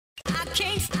She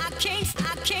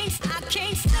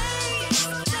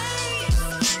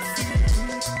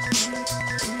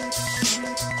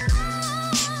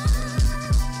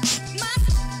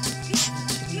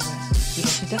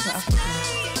doesn't have to.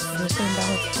 We're staying down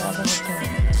with the other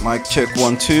hotel. Mic check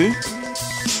 1 2.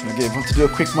 Okay, want to do a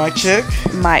quick mic check?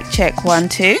 Mic check 1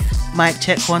 2. Mic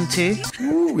check 1 2.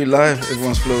 Ooh, we live.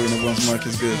 Everyone's flowing. Everyone's mic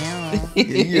is good.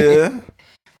 Yeah.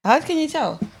 How can you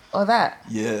tell? Or that?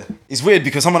 Yeah. It's weird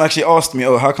because someone actually asked me,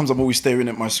 how comes I'm always staring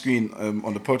at my screen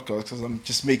on the podcast? Because I'm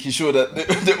just making sure that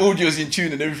the audio is in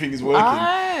tune and everything is working.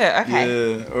 Oh,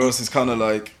 okay. Yeah. Or else it's kind of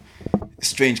like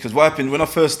strange. Because what happened when I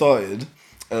first started,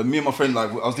 me and my friend, like,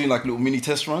 I was doing like little mini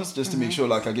test runs just to make sure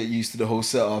like I get used to the whole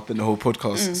setup and the whole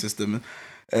podcast system.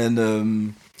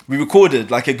 And we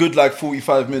recorded like a good like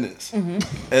 45 minutes.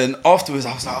 And afterwards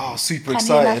I was like, oh, super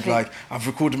excited. Like, I've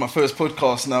recorded my first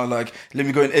podcast now, like, let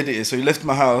me go and edit it. So he left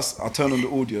my house, I turned on the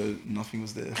audio, nothing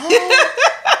was there.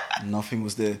 Nothing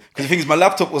was there. Because the thing is, my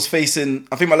laptop was facing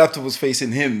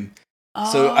him.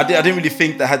 So I didn't really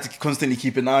think that I had to constantly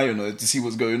keep an eye on it to see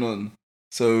what's going on.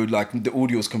 So like the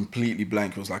audio was completely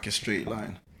blank. It was like a straight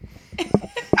line. So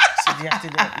you have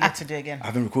to do it again. I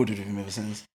haven't recorded with him ever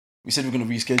since. We said we're going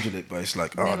to reschedule it, but it's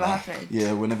like, Never happened.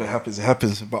 Yeah, whenever it happens, it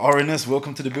happens. But RNS,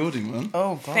 welcome to the building, man.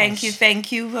 Oh, gosh.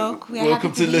 Thank you, Vogue.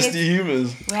 Welcome to Let's Do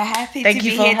Humans. We're happy Thank to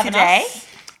you be for here having today. us.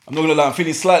 I'm not going to lie, I'm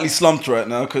feeling slightly slumped right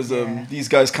now because these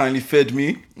guys kindly fed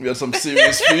me. We had some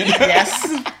serious food.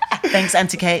 Yes. Thanks,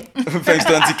 Auntie Kate. Thanks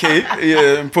to Auntie Kate.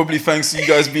 Yeah, and probably thanks to you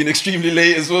guys being extremely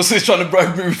late as well, so he's trying to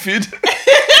bribe me with food.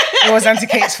 It was Auntie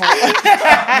Kate's fault.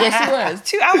 Yes, it was.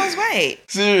 2 hours wait.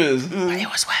 Serious. But it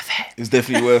was worth it. It's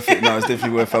definitely worth it. No, it's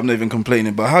definitely worth it. I'm not even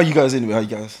complaining. But how are you guys anyway? How you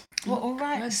guys? Well, all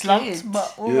right. Good. Slumped,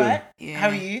 but all Yeah. right. Yeah. How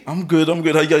are you? I'm good.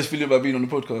 How you guys feeling about being on the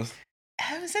podcast?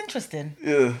 It was interesting.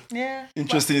 Yeah. Yeah.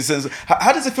 Interesting in the sense.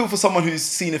 How does it feel for someone who's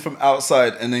seen it from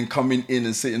outside and then coming in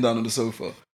and sitting down on the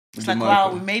sofa? It's like,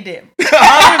 wow, we made it.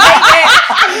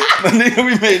 Nigga,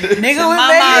 we made it. Nigga,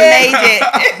 Mama we made it.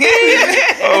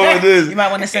 Oh, it is. You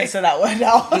might want to censor that word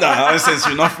out. Nah, I don't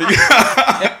censor nothing.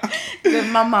 The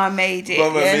mama made it.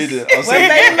 Mama yes. made it. I'm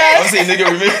saying, nigga,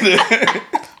 we made it.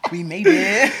 We made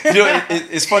it. You know,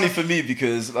 it's funny for me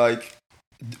because, like,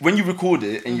 when you record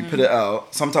it and you put it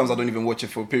out, sometimes I don't even watch it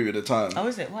for a period of time. Oh,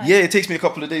 is it? Why? Yeah, it takes me a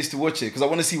couple of days to watch it because I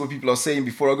want to see what people are saying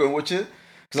before I go and watch it.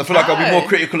 Because I feel like I'll be more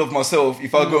critical of myself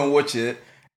if I go and watch it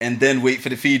and then wait for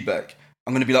the feedback.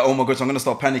 I'm going to be like, oh my gosh, I'm going to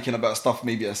start panicking about stuff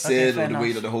maybe I said or the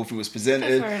way that the whole thing was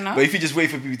presented. Fair enough. But if you just wait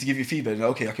for people to give you feedback, like,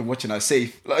 okay, I can watch it now,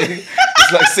 safe. Like,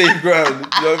 it's like safe ground.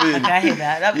 You know what I mean? Okay, I hear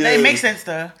that. Yeah. It makes sense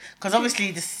though. Because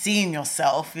obviously just seeing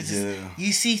yourself, it's just, Yeah.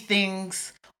 you see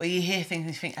things or you hear things and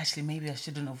you think, actually, maybe I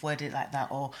shouldn't have worded it like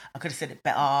that, or I could have said it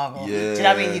better. Or, do you know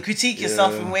what I mean? You critique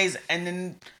yourself in ways and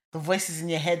then the voices in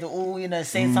your head are all,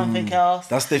 saying something else.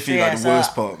 That's definitely like the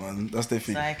worst part, man. That's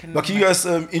definitely. But can you guys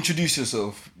introduce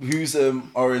yourself? Who's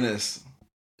RNS?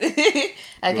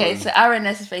 Okay, so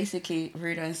RNS is basically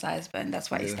Rudo and Sizeband. That's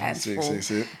what it stands sick, for.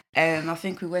 sick. I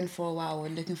think we went for a while. We're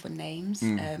looking for names,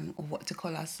 of what to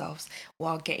call ourselves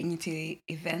while getting into the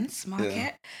events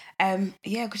market. We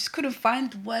just couldn't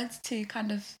find words to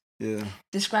kind of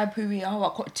describe who we are.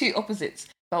 Well, two opposites,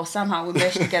 but somehow we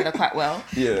meshed together quite well.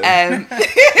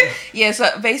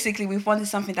 So basically we wanted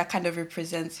something that kind of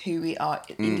represents who we are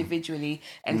individually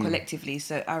and collectively.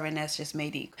 So RNS just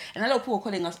made it, and a lot of people were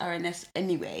calling us RNS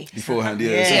anyway. Beforehand, So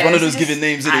Yeah. it's one of those Just giving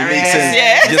names that it RNS. makes sense.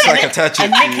 Yeah. Just like attach it A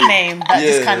nickname that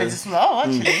just kind of Yeah. just,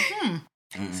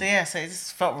 actually, So it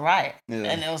just felt right. Yeah.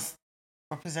 And it was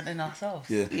representing ourselves.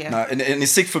 Yeah. Nah, and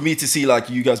it's sick for me to see like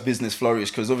you guys' business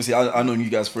flourish because obviously I've known you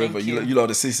guys forever. Thank You you. lot are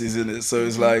the sisters in it, so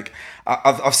it's like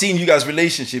I've seen you guys'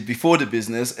 relationship before the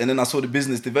business, and then I saw the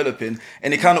business developing,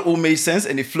 and it kind of all made sense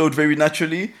and it flowed very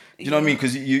naturally. Do you know what I mean?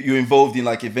 Because you're involved in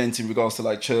like events in regards to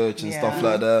like church and stuff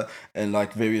like that, and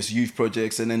like various youth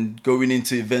projects, and then going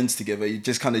into events together, it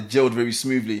just kind of gelled very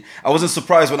smoothly. I wasn't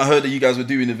surprised when I heard that you guys were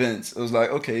doing events. I was like,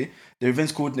 okay. The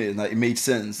events coordinated, like it made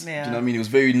sense. Yeah. Do you know what I mean? It was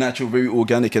very natural, very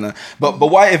organic, and but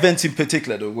why events in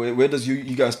particular though? Where does you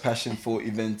guys' passion for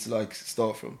events like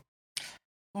start from?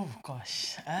 Oh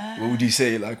gosh. What would you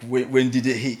say? Like when did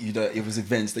it hit you that it was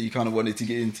events that you kind of wanted to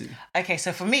get into? Okay,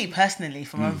 so for me personally,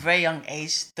 from a very young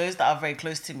age, those that are very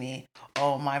close to me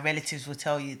or my relatives will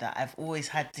tell you that I've always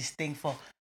had this thing for.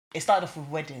 It started off with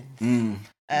weddings.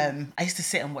 I used to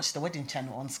sit and watch the wedding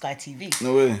channel on Sky TV.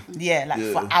 No way. Yeah,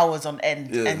 for hours on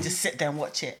end and just sit there and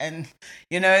watch it. And,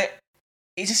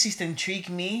 it just used to intrigue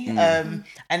me. And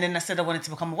then I said I wanted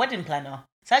to become a wedding planner.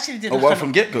 So I actually did.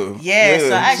 From get go. Yeah,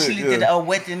 so I actually did a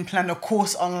wedding planner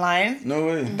course online. No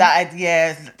way.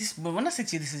 This when I said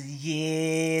to you, this is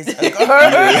years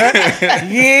ago.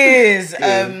 Years.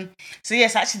 So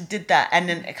yes, I actually did that, and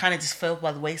then it kind of just fell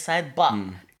by the wayside. But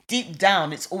deep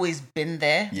down, it's always been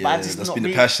there. Yeah, but I just that's not been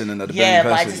really, the passion and the but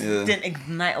passion. I just didn't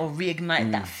ignite or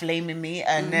reignite that flame in me.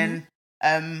 And then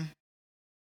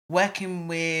working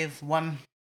with one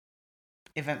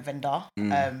event vendor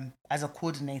as a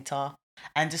coordinator.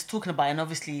 And just talking about it, and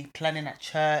obviously planning at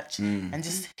church, and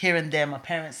just here and there, my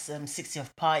parents'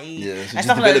 60th party, so and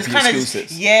stuff like that.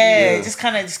 Just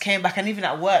kind of came back, and even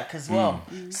at work as well.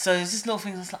 So it's just little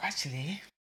things. I was like, actually,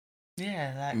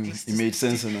 it made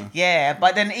sense enough. Yeah,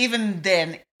 but then even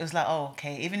then, it was like, oh,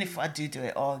 okay. Even if I do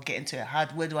it or get into it,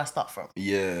 where do I start from?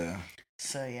 Yeah.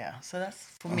 So that's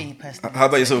for me personally. How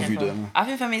about yourself, Vida? I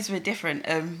think for me it's a bit different.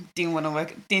 Didn't want to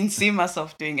work, didn't see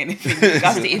myself doing anything with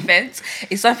regards to events.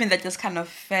 It's something that just kind of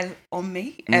fell on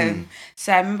me.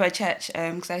 So I remember church,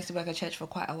 because I used to work at church for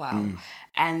quite a while,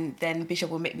 and then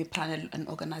Bishop would make me plan and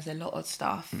organize a lot of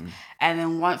stuff. And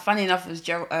then funny enough, it was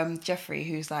Jeffrey,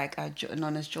 who's like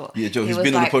known as Jot. Yeah, Jot. He's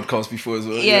been on the podcast before as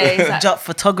well. Yeah, exactly. Jot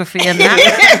photography and that.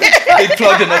 Big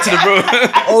plug in that to the bro.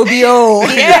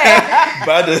 OBO. Yeah.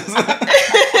 Baddest.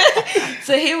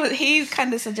 So he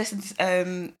kind of suggested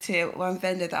to one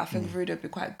vendor that I think Ruda would be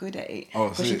quite good at it,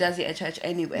 because she does it at church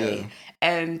anyway.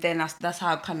 And then that's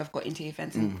how I kind of got into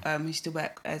events and used to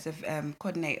work as a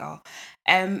coordinator.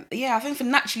 I think for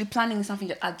naturally planning is something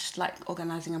that I just like,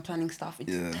 organising and planning stuff.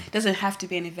 It doesn't have to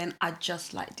be an event. I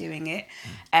just like doing it.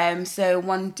 So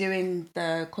when doing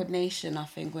the coordination, I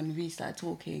think when we started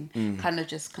talking, kind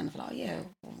of like,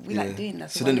 we like doing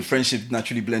that. So then the friendship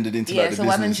naturally blended into the business.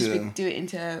 why don't you do it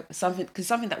into something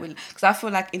because I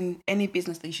feel like in any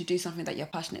business that you should do something that you're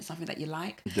passionate, something that you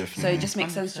like. Definitely. So it just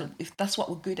makes sense if that's what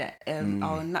we're good at,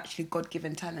 our naturally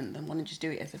God-given talent, then why don't you just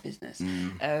do it as a business?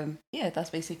 That's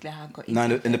basically how I got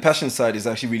into it. And the passion side is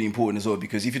actually really important as well,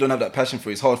 because if you don't have that passion for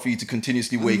it, it's hard for you to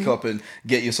continuously wake up and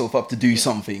get yourself up to do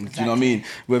something. Exactly. Do you know what I mean?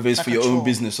 Whether it's like for your own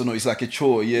business or not, it's like a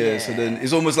chore. Yeah. So then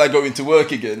it's almost like going to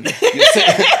work again.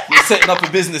 You're setting up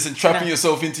a business and trapping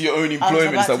yourself into your own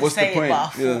employment. It's like, what's the point?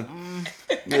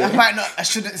 I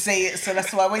shouldn't say it, so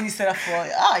that's why when you said, I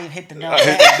thought, you hit the nail.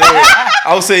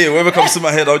 I'll say it. Whatever comes to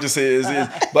my head, I'll just say it as is.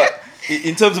 But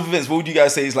in terms of events, what would you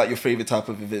guys say is like your favorite type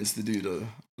of events to do, though?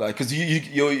 Like, because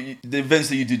the events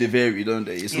that you do, they vary, don't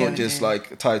they? It's not just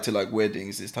like tied to like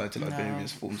weddings. It's tied to like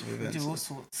various forms of events. We do all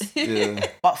sorts. Yeah.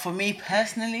 But for me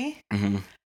personally,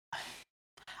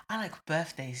 I like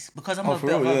birthdays, because I'm a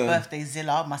bit of a birthday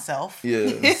zilla myself.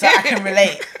 Yeah. So I can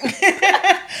relate.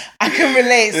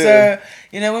 Yeah.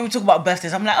 So, when we talk about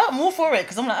birthdays, I'm like, I'm all for it,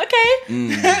 because I'm like,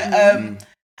 okay.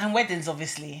 And weddings,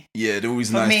 obviously. Yeah, they're always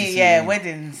for nice me, to see.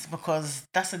 weddings, because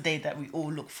that's a day that we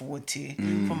all look forward to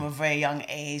from a very young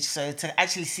age. So to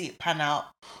actually see it pan out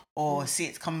or see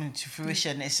it come to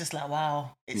fruition, it's just like,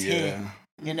 wow, it's here.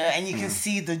 And you can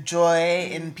see the joy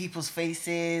in people's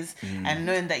faces and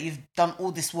knowing that you've done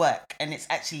all this work and it's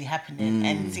actually happening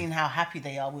and seeing how happy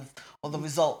they are with all the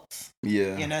results.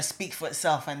 Yeah. Speak for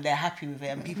itself, and they're happy with it.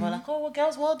 And people are like, oh, well,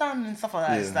 girls, well done, and stuff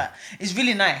like that. It's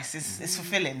really nice. It's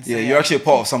fulfilling. So, you're actually a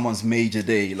part of someone's major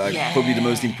day, like probably the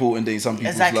most important day in some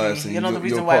people's lives. And you're not the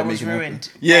reason why it was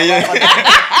ruined.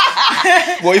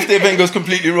 What if the event goes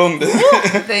completely wrong then?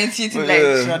 Then it's you to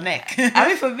blame. Your neck. I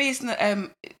mean, for me, it's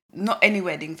not any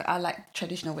weddings. I like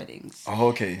traditional weddings. Oh,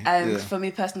 okay. For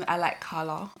me personally, I like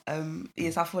colour.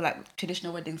 Yes, I feel like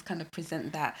traditional weddings kind of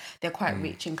present that. They're quite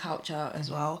rich in culture as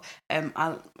well.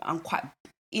 I'm quite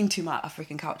into my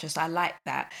African culture, so I like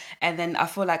that. And then I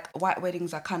feel like white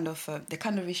weddings are kind of they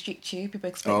kind of restrict you. People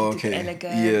expect you to be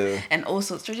elegant and all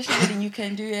sorts. Traditional wedding, you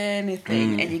can do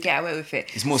anything and you get away with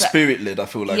it. It's more spirit led, I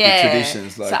feel like, with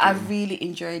traditions. Like, so I really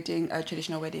enjoy doing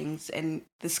traditional weddings, and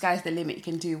the sky's the limit. You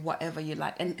can do whatever you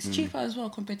like, and it's cheaper as well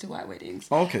compared to white weddings.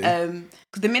 Okay.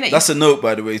 Because the minute that's a note,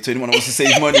 by the way, to anyone who wants to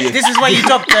save money. This is where you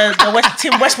drop the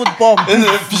Tim Westwood bomb.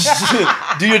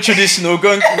 Do your traditional,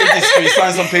 go and registry,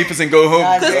 sign some papers, and go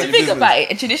home. Because to think about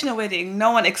it, a traditional wedding,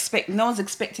 no one's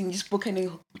expecting you just book any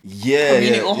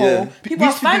community or hall. People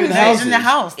are fine with it in their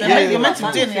house. You're meant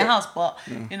to do it in your house, but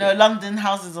London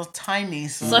houses are tiny.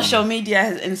 So. Social media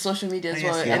as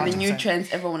well, and the new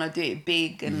trends, everyone want to do it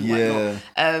big and whatnot.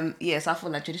 So I feel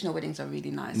like traditional weddings are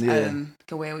really nice. You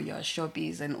can wear all your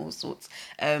showbiz and all sorts.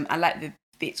 I like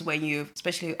bits when you,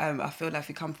 especially I feel like if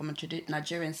you come from a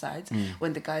Nigerian side,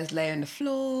 when the guys lay on the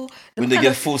floor, when they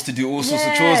get forced to do all sorts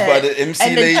of chores by the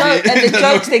MC lady, and the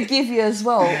jokes they give you as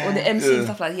well, or the MC and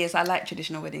stuff like that. Yes, I like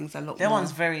traditional weddings a lot. That more.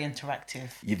 one's very interactive.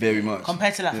 Yeah, very much.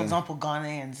 Compared to, like, for example,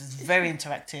 Ghanaians, it's very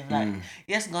interactive. Like,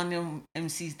 yes, Ghanaian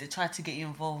MCs, they try to get you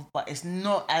involved, but it's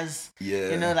not as,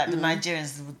 you know, like the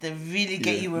Nigerians, they really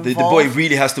get you involved. The boy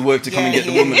really has to work to come and get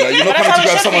the woman. Like, you're not coming to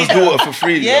grab someo's daughter for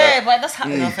free. Yeah, like. but that's how,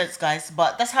 no offense, guys,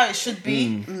 but that's how it should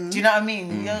be. Do you know what I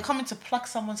mean? You're coming to pluck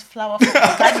someone's flower from the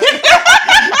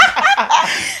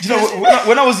Do you know,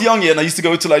 when I was young, and I used to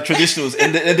go to like traditionals,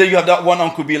 and then you have that one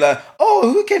uncle be like,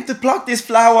 "Oh, who came to pluck this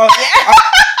flower?"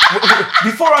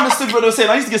 Before I understood what they were saying,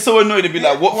 I used to get so annoyed and be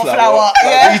like, "What flower? Like,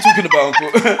 what are you talking about, uncle?"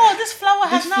 Oh, this flower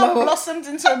has now blossomed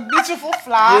into a beautiful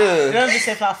flower. Yeah. You don't just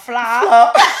say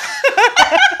flower.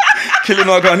 Killing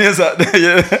our Ghanaians out there,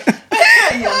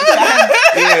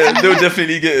 yeah, they'll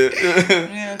definitely get it.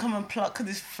 Yeah, come and pluck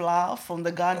this flower from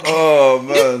the garden. Oh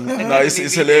man, no, it's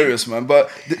hilarious, man. But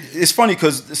it's funny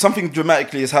because something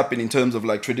dramatically has happened in terms of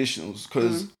like traditionals.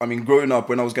 Because I mean, growing up,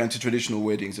 when I was going to traditional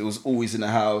weddings, it was always in a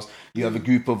house. You have a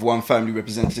group of one family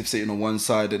representative sitting on one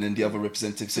side, and then the other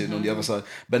representative sitting on the other side.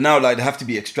 But now, like, they have to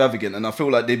be extravagant, and I feel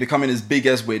like they're becoming as big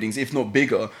as weddings, if not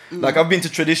bigger. Like, I've been to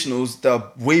traditionals that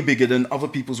are way bigger than other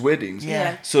people's weddings.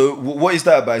 Yeah. So what is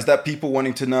that about? Is that people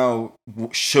wanting to now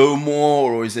show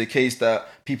more, or is it a case that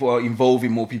people are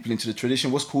involving more people into the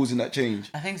tradition? What's causing that change?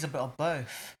 I think it's a bit of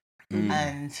both.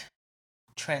 And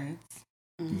trends.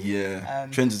 Yeah.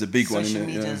 Trends is a big one, Social isn't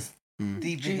it? media's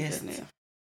the biggest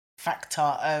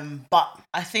factor. But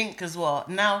I think as well,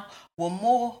 now we're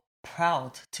more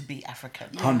proud to be African.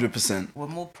 100%. We're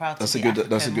more proud That's to a be good- African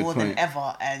that's a good more point. than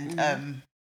ever. And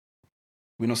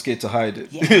We're not scared to hide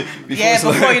it.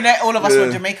 before you know, all of us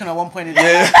were Jamaican at one point in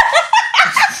time.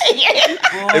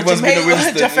 Everyone's been a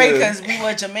Winston, Jamaicans. We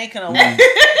were Jamaican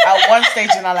at one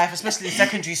stage in our life, especially in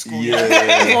secondary school.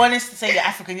 Yeah. If you wanted to say you're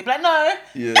African, you'd be like, no.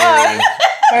 Yeah. No.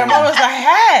 My mom was like,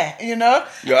 hey, you know.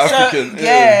 You're African.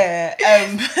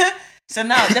 So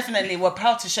now, definitely, we're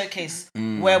proud to showcase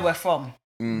where we're from,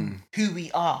 who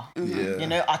we are. You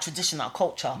know, our tradition, our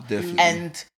culture. Definitely.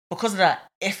 And because of that,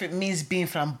 if it means being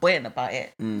flamboyant about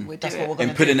it, that's what we're going to do.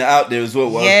 And putting it out there as well.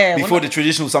 Before the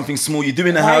traditional something small, you do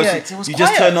in the house, you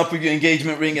just turn up with your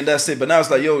engagement ring and that's it. But now it's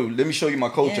like, yo, let me show you my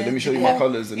culture, let me show you my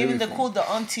colours and even everything. they call the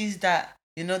aunties that,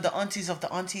 you know, the aunties of the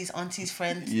aunties'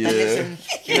 friends that lives in,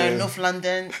 you know, North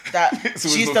London, that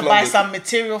she used to buy some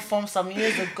material from some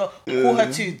years ago. Call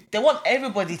her too. They want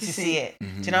everybody to see it. Do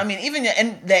you know what I mean? Even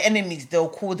their enemies, they'll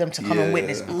call them to come and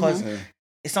witness because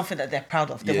it's something that they're proud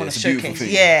of. They want to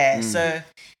showcase. So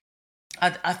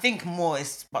I think more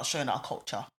is about showing our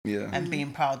culture and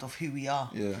being proud of who we are.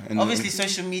 And obviously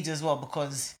social media as well,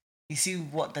 because you see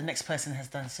what the next person has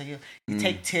done. So you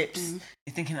take tips,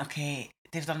 you're thinking, okay,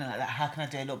 they've done it like that, how can I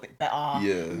do it a little bit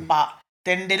better? But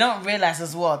then they don't realise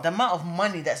as well the amount of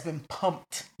money that's been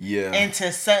pumped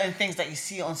into certain things that you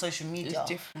see on social media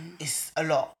is a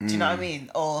lot. Do you know what I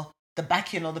mean? Or the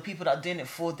backing or the people that are doing it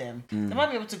for them. They might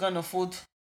be able to go and afford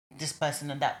this person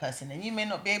and that person, and you may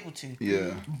not be able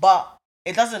to. But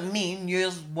it doesn't mean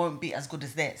yours won't be as good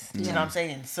as theirs. Do you know what I'm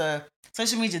saying? So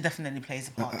social media definitely plays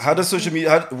a part. How does social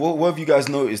media? What have you guys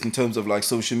noticed in terms of like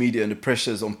social media and the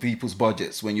pressures on people's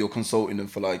budgets when you're consulting them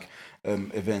for like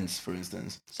events, for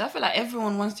instance? So I feel like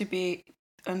everyone wants to be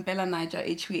on Bella Niger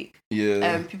each week.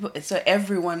 So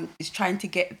everyone is trying to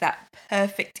get that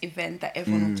perfect event that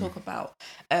everyone will talk about.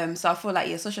 So I feel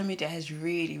like social media has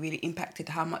really, really impacted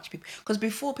how much people. Because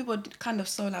before people kind of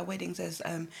saw like weddings as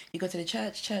you go to the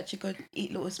church, you go eat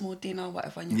a little small dinner,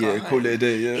 whatever, and you go home. Call it a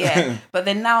day. Yeah. But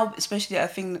then now, especially I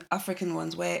think African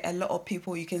ones, where a lot of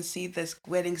people you can see there's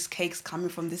weddings cakes coming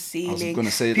from the ceiling. I was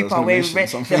gonna say people are wearing red.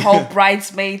 The whole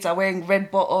bridesmaids are wearing red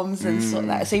bottoms and so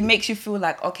like. So it makes you feel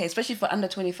like okay, especially for under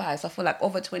 25s. I feel like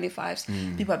over 25s,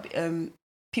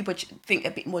 people think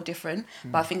a bit more different.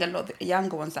 But I think a lot of the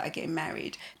younger ones that are getting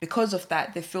married, because of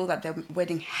that, they feel that their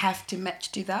wedding have to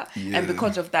match to that, and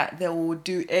because of that, they will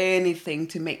do anything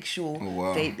to make sure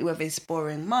whether it's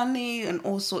borrowing money and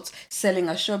all sorts, selling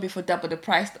a show before double the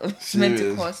price of it's meant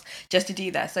to cost just to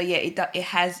do that. So it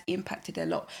has impacted a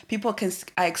lot. People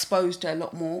are exposed to a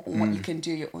lot more on what you can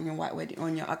do on your white wedding,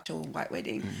 on your actual white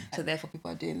wedding. So therefore,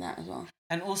 people are doing that as well.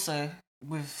 And also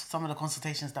with some of the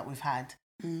consultations that we've had,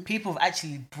 people have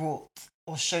actually brought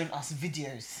or shown us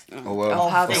videos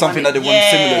of something that they want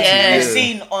similar to. They've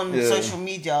seen on social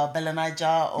media, Bella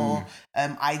Niger or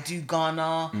I Do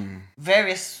Ghana,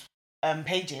 various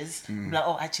pages. Like,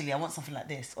 oh, actually, I want something like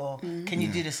this, or can you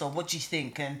do this, or what do you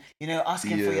think? And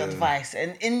asking for your advice.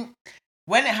 And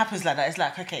when it happens like that, it's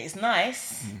like, okay, it's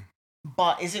nice,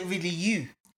 but is it really you?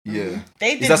 Yeah.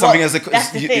 They did is that something that's the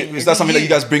thing. is that something that you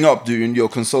guys bring up during your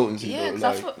consultancy? Yeah, though?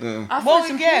 because Like, I feel it's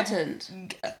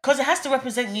important. Because it has to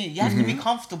represent you. You have to be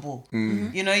comfortable.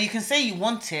 You know, you can say you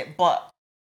want it, but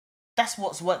that's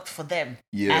what's worked for them.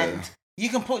 Yeah. And you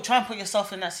can try and put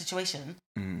yourself in that situation,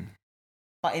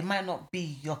 but it might not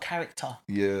be your character.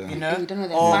 Yeah. You know? You don't know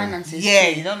their finances. Yeah,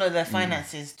 too. you don't know their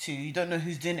finances too. You don't know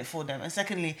who's doing it for them. And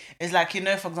secondly, it's like, you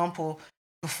know, for example,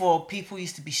 before people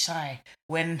used to be shy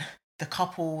when the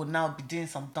couple would now be doing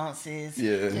some dances.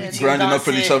 Yeah. routine Grinding up on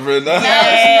dancing. each other and that.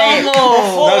 Yeah,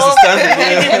 normal. That's the standard,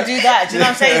 They yeah. didn't do that. Do you know what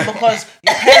I'm saying? Because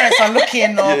your parents are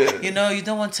looking, or Yeah. you know, you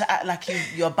don't want to act like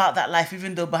you're about that life,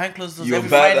 even though behind closed doors You're every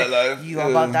about Friday, that life. you are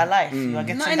Yeah. about that life. You are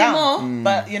getting Not down. anymore.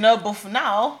 But you know, but for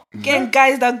now, Getting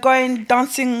guys that are going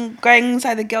dancing, going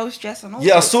inside the girls' dress and all.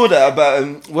 Yeah, I sorts. saw that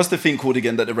about what's the thing called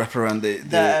again that they wrap around their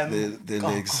oh,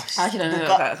 legs. gosh. I actually don't know.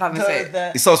 The I can't even say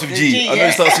it. It starts with the G. I know yeah.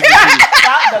 it starts with a G.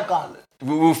 Shout the gun.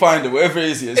 We'll find it, wherever it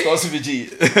is. Yeah, it starts with a G.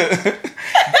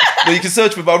 But you can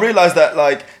search for it. But I realised that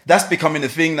like that's becoming a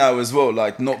thing now as well.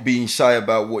 Like not being shy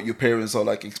about what your parents are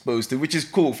like exposed to, which is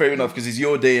cool, fair enough, because it's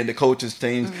your day and the culture's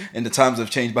changed and the times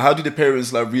have changed. But how do the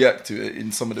parents like react to it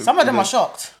in some of the? Some of them are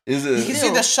shocked. Is You can it? see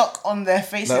the shock on their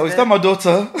faces. Like, oh, is that my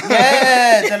daughter?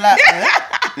 Yeah, they're like,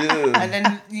 Yeah. and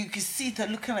then you can see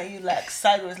them looking at you like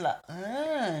sideways, like,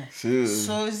 Yeah.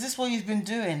 so is this what you've been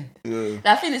doing? Yeah.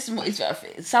 I think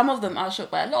it's some of them are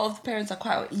shocked, but a lot of the parents are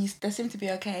quite easy. They seem to be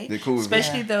okay. They're cool with it.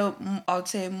 Especially the I would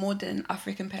say modern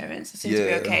African parents seem to be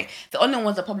Yeah. okay. The only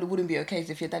ones that probably wouldn't be okay is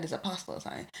if your dad is a pastor or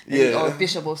something, Yeah. or a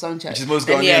bishop or some church. Which is most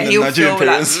Then, Ghanaian and he'll Nigerian feel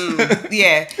parents.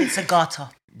 yeah. It's a garter.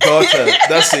 Garter,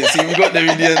 that's it. See, we got there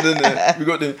in the end, didn't it? We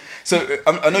got there. So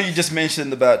I know you just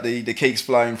mentioned about the cakes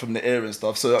flying from the air and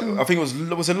stuff. So I think it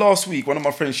was last week. One of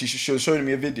my friends, she was showing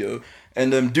me a video,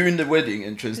 and during the wedding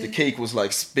entrance, the cake was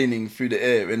like spinning through the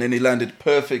air, and then it landed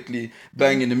perfectly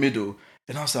bang in the middle.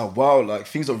 And I was like, wow, like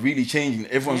things are really changing.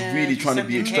 Everyone's Yeah, really trying to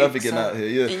be something extravagant cakes, out here.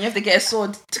 Yeah. And you have to get a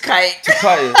sword to kite.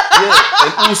 Cut it, yeah,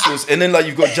 and all sorts. And then like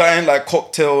you've got giant like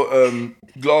cocktail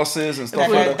glasses and stuff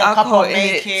The like that. Alcohol couple in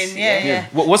it. making, yeah.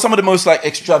 What's some of the most like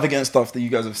extravagant stuff that you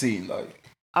guys have seen? Like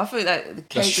I feel like the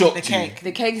cake. shocked the you? cake.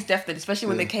 The cake is definitely, especially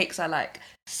when Yeah. the cakes are like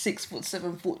 6 foot,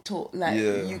 7 foot tall. Like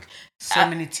Yeah. So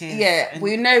many tiers. Yeah, And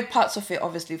we know parts of it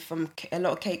obviously from a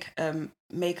lot of cake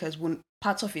makers.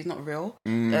 Parts of it is not real.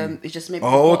 It's just maybe. Oh,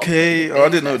 part of okay. the Oh, I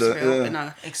base didn't know that's that, real, yeah. but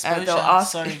no. Exposure. They'll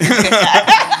ask Sorry.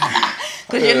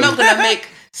 because you're not gonna make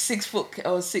 6 foot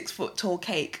or 6 foot tall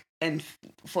cake, and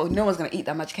for no one's gonna eat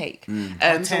that much cake. So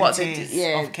 10 what they do, tiers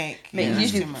yeah, of cake. make Yeah, that's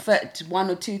usually too much. 1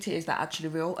 or 2 tiers that are actually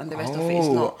real, and the rest of it is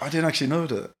Oh, not. I didn't actually know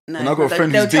that. No, and I got a but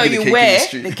friend they'll who's big tell in the you cake where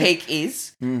industry. the cake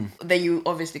is. Then you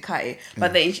obviously cut it,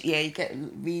 but then you get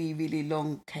really, really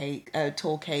long cake,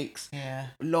 tall cakes, Yeah.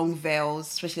 long veils,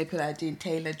 especially people that are doing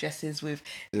tailor dresses with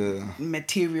Yeah.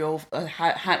 material.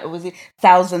 Was it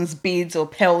thousands beads or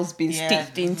pearls being Yeah,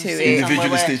 stitched into we've it? seen Individually somewhere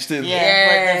where- stitched in. Yeah, Yeah.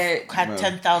 where they've had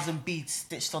 10,000 beads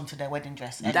stitched onto their wedding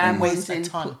dress. And it Diamonds weighs a in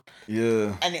ton.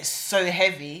 Yeah. And it's so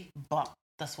heavy, but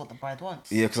that's what the bride wants.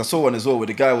 Yeah, because I saw one as well where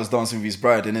the guy was dancing with his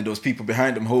bride, and then there was people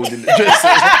behind him holding the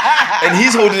dresses, and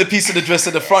he's holding a piece of the dress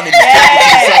at the front and he's taking it to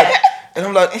the side. And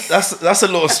I'm like, that's a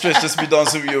lot of stress just to be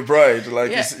dancing with your bride.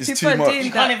 Like Yeah, it's people too are much. doing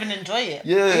You can't even enjoy it.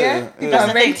 Yeah, Yeah, yeah. people That's are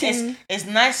the thing. renting. It's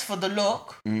nice for the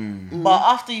look, but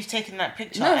after you've taken that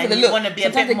picture No, for and the you look. want to be a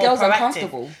Sometimes bit the more girls are proactive.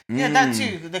 uncomfortable. Yeah, that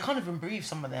too. They can't even breathe,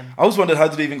 some of them. I was wondering how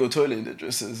did they even go toilet in their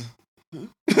dresses?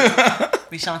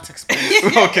 We shan't explain.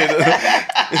 Okay.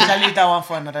 We shall leave that one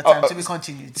for another time to be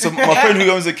continued. So my friend who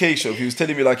owns a cake shop, he was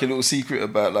telling me like a little secret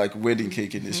about like wedding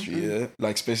cake industry, yeah,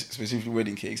 like specifically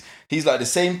wedding cakes. He's like the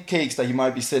same cakes that he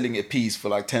might be selling a piece for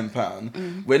like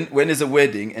 £10. When there's a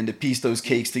wedding and they piece those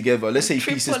cakes together, let's say he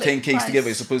Triple pieces it 10 cakes price. together,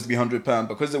 it's supposed to be £100, but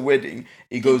because the wedding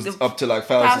it goes The up to like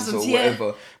thousands or thousands, yeah.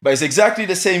 whatever. But it's exactly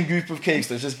the same group of cakes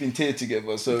that's just been tiered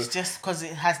together. So It's just because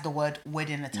it has the word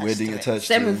wedding attached wedding to it. attached.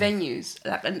 Same to with it. venues.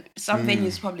 Like, and some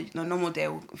venues probably no normal day.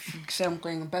 If you say I'm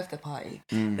going to a birthday party,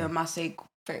 they might say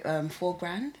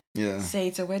 $4,000. Yeah. Say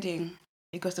it's a wedding,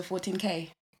 it goes to 14K.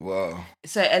 Wow.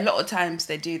 So a lot of times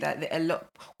they do that.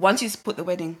 Once you put the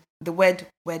word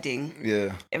wedding,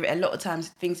 Yeah. a lot of times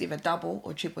things either double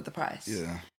or triple the price.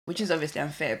 Yeah. Which is obviously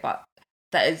unfair, but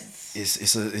that is.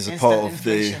 It's a Instant part of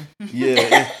inflation.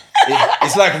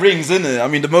 it's like rings, isn't it? I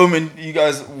mean, the moment you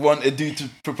guys want a dude to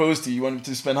propose to you, you want him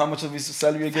to spend how much of his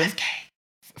salary again?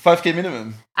 5K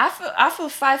minimum. I feel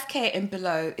 5K and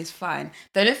below is fine.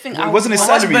 The only thing Wasn't it What's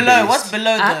salary below? based? What's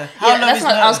below though? Yeah, How low that's is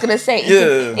what low? I was gonna say.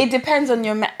 Yeah. It depends on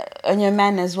your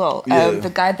man as well. Yeah. The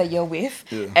guy that you're with.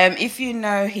 Yeah. If you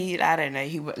know he, I don't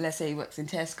know, let's say he works in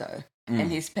Tesco.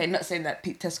 and he's paid. Not saying that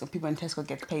people in Tesco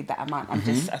get paid that amount. I'm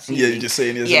just assuming. Yeah, you're just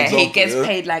saying. He gets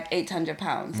paid like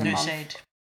 £800 a month. Shade.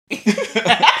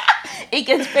 He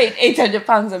gets paid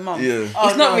 £800 a month. Yeah.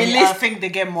 It's not realistic. I think they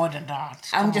get more than that.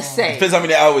 I'm just saying. Depends how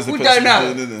many hours the We person don't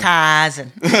is know. doing, innit?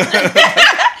 Tarzan.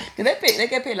 They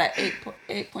get paid like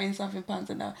eight point something pounds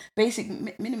an hour. Basic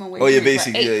minimum wage. Oh, yeah, is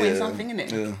basic, like 8 point yeah. something, isn't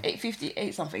it? Yeah. 8.50,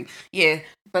 8 something. Yeah.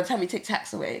 By the time you take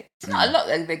tax away, it's not a lot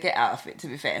that they get out of it. To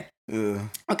be fair. Yeah.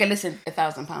 Okay, listen,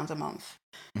 £1,000 a month.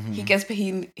 He gets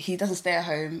paid. He doesn't stay at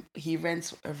home. He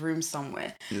rents a room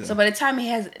somewhere. Yeah. So by the time he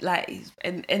has like,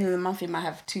 in the month, he might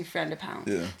have £200-300.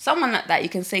 Yeah. Someone like that, you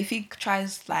can say if he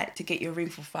tries like to get your ring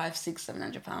for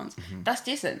 £500-700, that's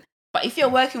decent. But if you're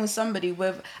working with somebody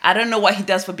with, I don't know what he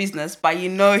does for business, but you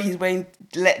know he's wearing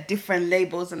different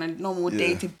labels on a normal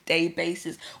day-to-day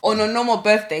basis. On a normal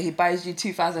birthday, he buys you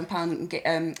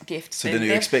 £2,000 gift. So then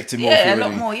you're expecting more. Yeah, a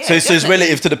lot more. Yeah, so it's definitely.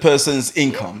 relative to the person's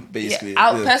income, basically.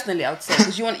 Personally, I would say,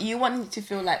 because you want to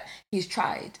feel like he's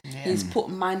tried, he's put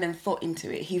mind and thought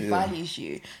into it, he values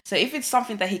you. So if it's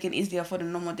something that he can easily afford on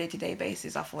a normal day-to-day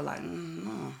basis, I feel like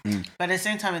no. But at the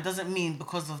same time, it doesn't mean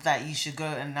because of that you should go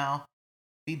and now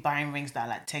be buying rings that are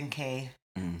like 10k,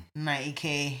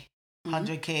 90k,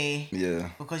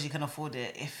 100k, because you can afford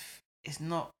it. If it's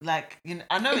not like, you know,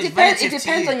 I know It it's depends. It relative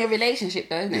depends to you. on your relationship,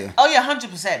 though, isn't it? Oh yeah,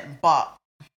 100%. But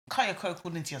cut your coat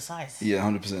according to your size. Yeah,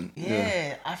 100%.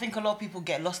 Yeah, I think a lot of people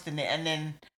get lost in it, and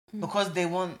then because they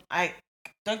want,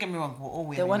 don't get me wrong, we're all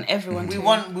women. They want everyone. We to.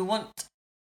 want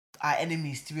our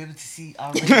enemies to be able to see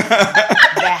our ring from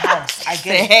their house. I Say,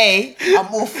 guess. hey, I'm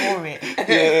all for it.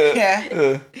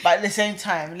 Yeah. But at the same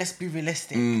time, let's be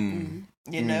realistic.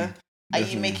 You know, are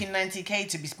you making 90k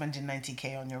to be spending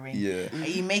 90k on your ring? Yeah. Are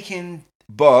you making?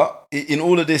 But in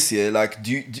all of this, like,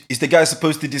 is the guy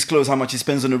supposed to disclose how much he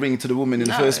spends on the ring to the woman in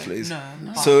the first place? No.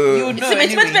 So You would know it's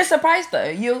meant to be anyway. a surprise, though.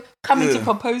 You're coming to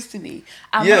propose to me.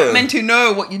 I'm not meant to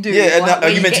know what you do. Yeah, and are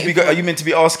you meant to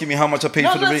be asking me how much I paid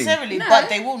Not for the ring? necessarily, No. but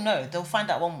they will know. They'll find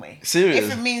out one way. Serious?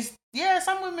 If it means,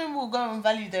 some women will go and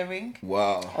value their ring.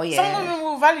 Wow. Oh yeah. Some women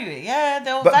will value it. Yeah,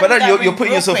 they'll But value then that you're ring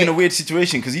putting real yourself in a quick. weird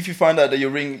situation, because if you find out that your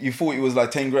ring, you thought it was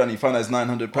like 10 grand, you find out it's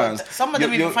 £900. Some of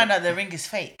them even find out their ring is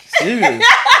fake. Serious?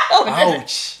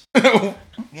 Ouch.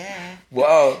 Yeah.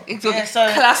 Wow. It's Yeah,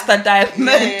 so- cluster diamond.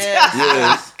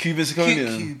 Yeah. Cuban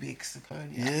zirconia. Cubic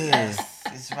zirconia. Yeah. Yes,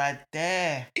 it's right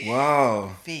there.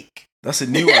 Wow. Fake. That's a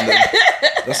new one then.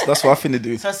 That's what I finna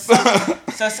do.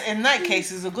 So in that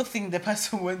case, it's a good thing the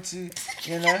person went to,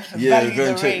 Yeah, value go the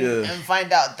and check, ring and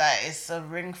find out that it's a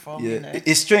ring from, Yeah,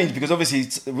 it's strange because obviously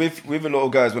with a lot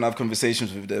of guys, when I have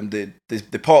conversations with them,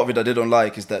 the part of it that they don't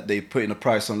like is that they put in a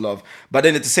price on love. But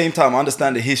then at the same time, I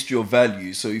understand the history of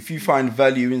value. So if you find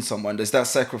value in someone, there's that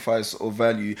sacrifice of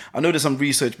value. I know there's some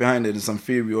research behind it and some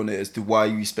theory on it as to why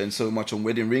you spend so much on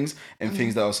wedding rings and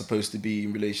things that are supposed to be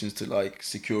in relations to like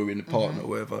securing a partner or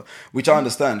whatever, which I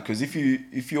understand, because if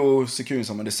you're securing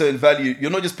someone, there's certain value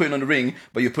you're not just putting on the ring,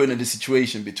 but you're putting in the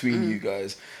situation between you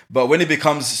guys. But when it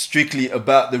becomes strictly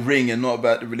about the ring and not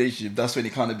about the relationship, that's when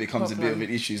it kind of becomes a bit of an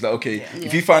issue. It's like, okay,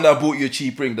 if you find out I bought you a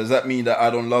cheap ring, does that mean that I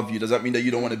don't love you? Does that mean that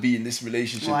you don't want to be in this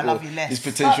relationship Or I or love you less. this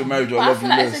potential marriage, or I But love you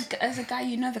feel like less? as a guy,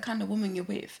 you know the kind of woman you're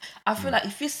with. I feel like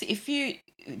if you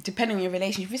depending on your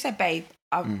relationship, if you say, babe,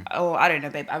 or I don't know,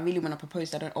 babe, I really want to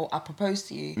propose. I propose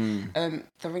to you.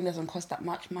 The ring doesn't cost that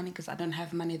much money because I don't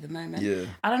have money at the moment. Yeah.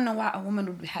 I don't know why a woman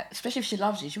would have, especially if she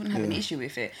loves you, she wouldn't have an issue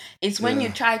with it. It's when you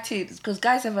try to, because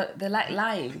guys they like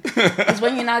lying. It's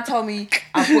when you now tell me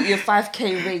I bought you a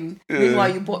 5k ring,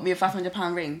 meanwhile you bought me a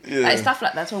 £500 ring. Yeah. Like stuff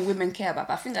like that's what women care about.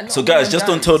 But I think a lot So of guys, women just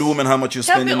don't tell the woman how much you're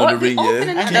Tell me spending on the be ring, open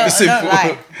yeah? and Keep it simple.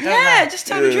 Don't lie. just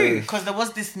tell the truth. Because there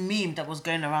was this meme that was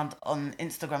going around on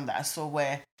Instagram that I saw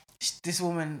where this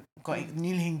woman got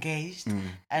newly engaged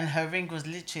and her ring was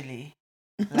literally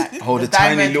like The tiny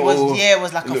diamond little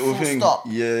was like a little full thing. stop.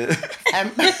 Yeah.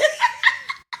 And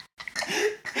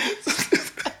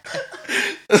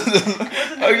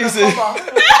How can you say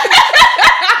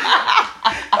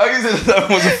that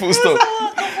was a full stop?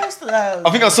 I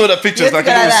think I saw that picture. It's like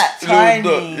a tiny.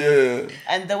 little dot. Yeah.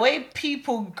 And the way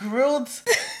people grilled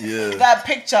Yeah. that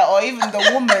picture, or even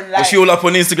the woman, like Was she all up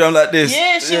on Instagram like this?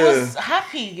 yeah, she was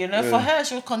happy, for her,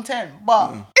 she was content.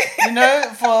 But,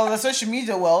 for the social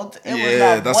media world, it was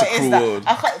like, that's a what is cruel that?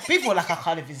 world. People were like, I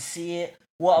can't even see it.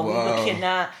 What are we Wow. looking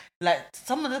at? Like,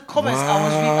 some of the comments I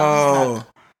was reading, I was like,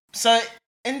 so,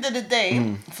 end of the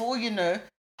day, for all you know,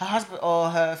 her husband or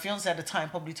her fiance at the time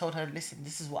probably told her, listen,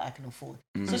 this is what I can afford.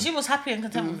 So she was happy and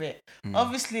content with it.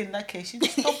 Obviously, in that case, she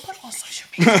just don't put it on social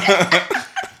media.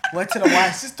 Word to the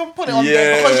wise. Just don't put it on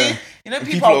there because you know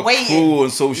people are waiting. Cruel on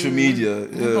social media.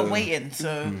 People are waiting.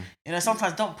 So you know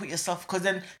sometimes don't put yourself because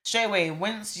then straight away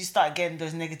once you start getting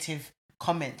those negative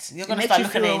comments, you're gonna start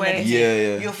looking at it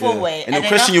negative. You'll fall away, and you'll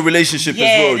question your relationship as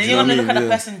well. Then you're gonna look at the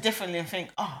person differently and think,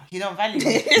 oh, you don't value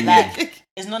me. Like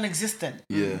it's non-existent.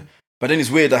 Yeah. But then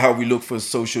it's weird how we look for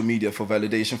social media for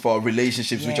validation for our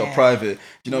relationships, which are private.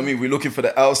 You know what I mean? We're looking for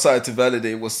the outside to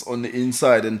validate what's on the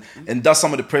inside. And that's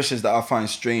some of the pressures that I find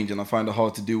strange and I find it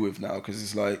hard to deal with now because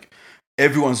it's like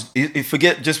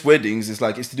forget just weddings, it's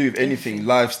to do with anything,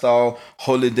 lifestyle,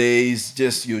 holidays,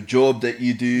 just your job that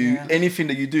you do, anything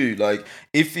that you do. Like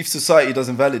if society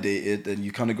doesn't validate it, then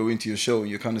you kind of go into your show and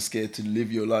you're kind of scared to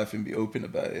live your life and be open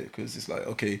about it because it's like,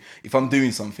 okay, if I'm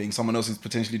doing something, someone else is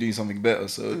potentially doing something better.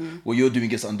 So what you're doing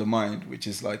gets undermined, which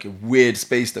is like a weird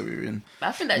space that we're in.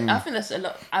 I think that's a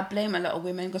lot. I blame a lot of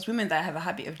women because women that have a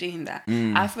habit of doing that.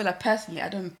 I feel like personally, I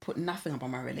don't put nothing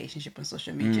about my relationship on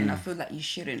social media, and I feel like you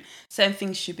shouldn't. Certain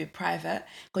things should be private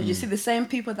because you see the same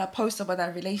people that post about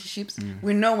their relationships,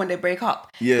 we know when they break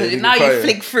up. Now you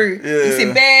flick through, you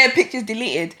see bare pictures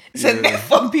deleted. So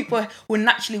therefore, people who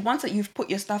naturally, once that you've put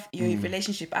your stuff, your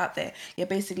relationship out there, you're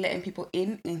basically letting people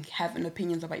in and having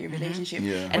opinions about your relationship.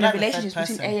 And the relationships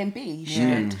between A and B, you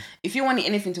shouldn't. If you want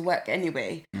anything to work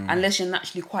anyway, unless you're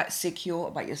naturally quite secure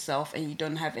about yourself and you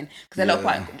don't have it, because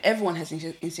everyone has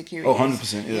insecurities. Oh,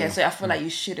 100%. Yeah. So I feel like you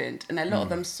shouldn't. And a lot of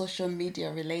them social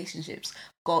media relationships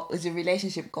is the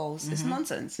relationship goals. It's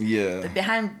nonsense. Yeah. But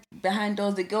behind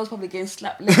doors, the girl's probably getting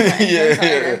slapped left,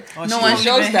 right, no one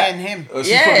shows that. Him. Oh,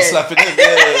 she's probably slapping him.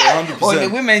 Yeah, 100%. Or the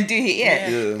women do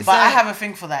it. But I have a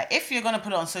thing for that. If you're gonna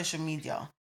put it on social media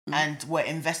and we're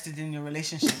invested in your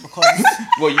relationship because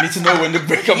well, you need to know when the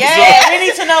breakup is we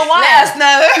need to know why. Let us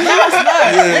know.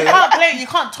 We can't play. You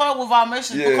can't toy with our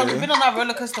emotions because we've been on that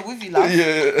roller coaster with you, love. Do you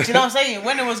know what I'm saying?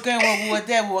 When it was going well, we were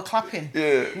there. We were clapping.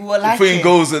 We were liking. Putting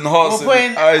goals and hearts. We were putting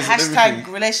and eyes hashtag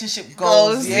relationship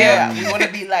goals. We want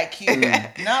to be like you.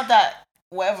 Now that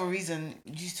whatever reason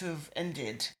used to have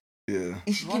ended. You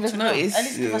should give us notice. At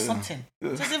least give us something.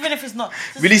 Just even if it's not.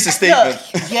 Release a statement.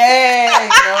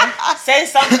 Say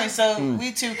something so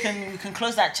we too can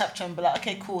close that chapter and be like,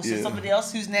 okay, cool. So somebody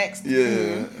else who's next.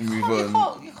 Move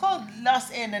on. You can't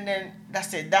last in and then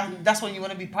that's it. That's when you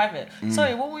want to be private.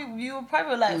 Sorry, you were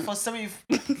private like for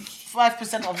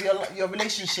 75% of your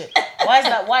relationship. Why is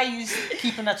that? Why are you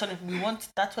keeping that 20? We want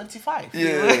that 25. So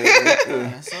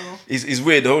it's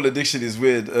weird. The whole addiction is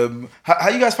weird. How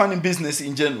you guys finding business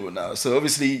in general now? So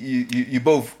obviously you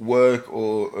both work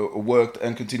or worked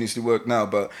and continuously work now,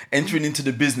 but entering into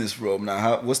the business realm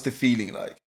now, what's the feeling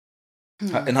like?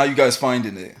 And how you guys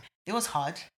finding it? It was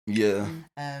hard. Yeah.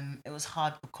 It was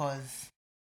hard because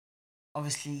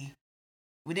obviously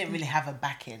we didn't really have a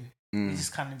backing. We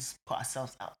just kind of just put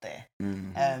ourselves out there.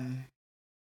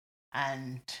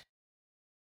 And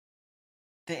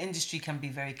the industry can be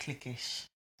very cliquish.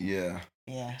 Yeah.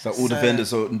 Yeah. So all the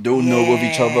vendors don't know of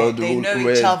each other. They know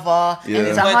each other. Yeah. And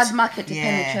it's a hard market to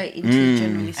penetrate into,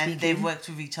 generally speaking. And they've worked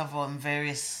with each other on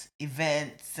various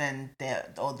events and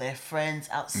their friends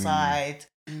outside.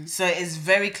 So it's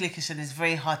very cliquish and it's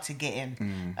very hard to get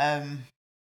in.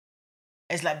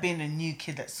 It's like being a new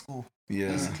kid at school. Yeah.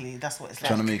 Basically, that's what it's like.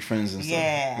 Trying to make friends and stuff.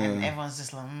 Yeah, and everyone's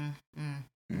just like,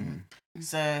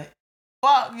 So,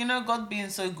 but you know, God being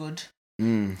so good.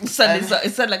 It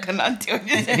sounded like an auntie.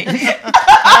 Hallelujah.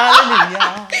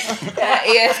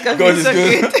 Yes, God is so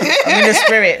good. I'm in the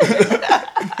spirit.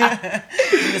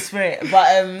 In the spirit.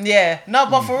 But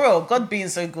but for real, God being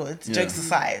so good, jokes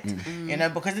aside, you know,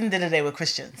 because at the end of the day we're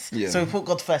Christians. So we put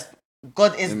God first.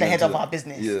 God is the head of our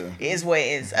business. Yeah. It is what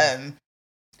it is.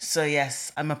 So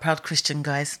yes, I'm a proud Christian,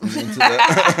 guys.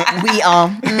 We are.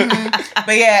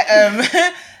 But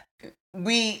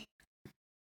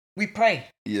we pray.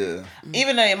 Yeah.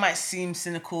 Even though it might seem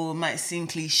cynical, it might seem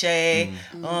cliche.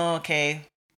 Oh, okay.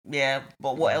 Yeah,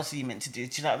 but what else are you meant to do?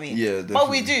 Do you know what I mean? Yeah, definitely. But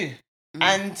we do.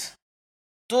 And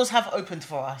doors have opened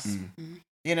for us.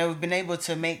 You know, we've been able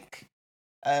to make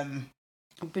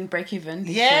we've been break even.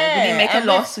 Yeah. We didn't make a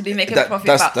loss. We didn't make a profit.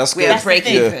 That's we are break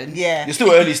even. Yeah. You're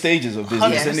still early stages of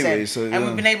business 100%. Anyway. So and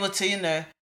we've been able to, you know,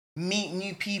 meet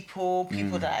new people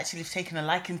that actually have taken a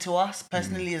liking to us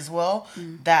personally as well,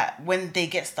 that when they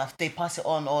get stuff they pass it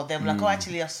on, or they're like, oh,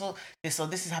 actually I saw this, or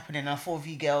this is happening, I thought of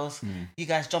you girls, you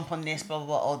guys jump on this, blah blah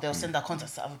blah, or they'll send our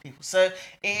contacts to other people. So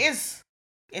it's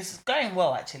going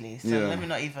well actually. So let me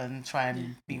not even try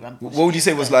and be rambunctious. What would you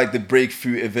say was like the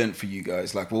breakthrough event for you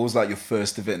guys? Like, what was like your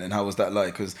first event and how was that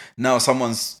like? Because now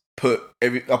someone's put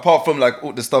apart from like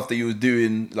all the stuff that you were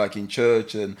doing like in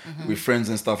church and with friends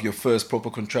and stuff, your first proper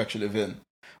contractual event.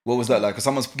 What was that like? Because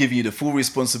someone's giving you the full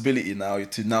responsibility now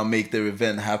to now make their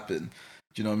event happen.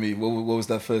 Do you know what I mean? What was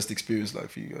that first experience like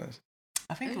for you guys?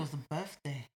 I think it was the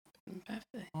birthday.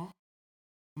 Oh,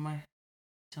 am I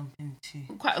jumping to?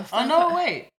 Quite a Oh no,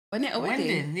 wait. Wasn't it a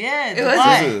wedding? Yeah, It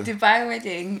Dubai. was a Dubai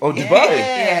wedding. Oh, Dubai!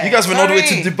 Yeah. You guys went all the way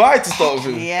to Dubai to start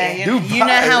with. Yeah, you Dubai.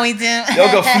 know how we do.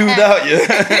 Y'all got flued out, yeah.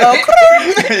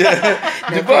 Yeah.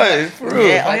 Dubai, for real.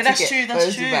 Yeah, that's true.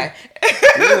 That's true. Yeah.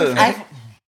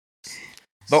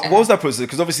 But what was that process?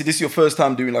 Because obviously this is your first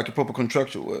time doing like a proper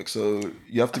contractual work, so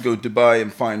you have to go Dubai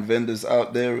and find vendors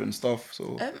out there and stuff.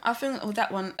 So I think with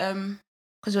that one,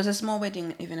 because it was a small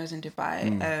wedding, even though it was in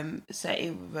Dubai. So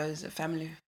it was a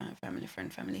family.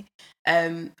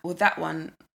 With that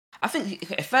one, I think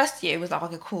the first year it was like,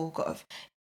 okay, cool,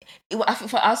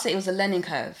 I'll say it was a learning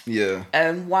curve. Yeah.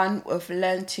 One of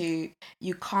learn to,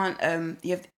 you can't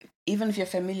you have, even if you're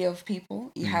familiar with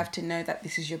people, you have to know that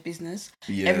this is your business.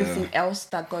 Yeah. Everything else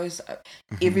that goes,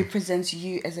 it represents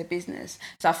you as a business.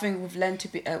 So I think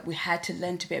we had to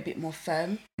learn to be a bit more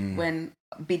firm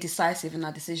be decisive in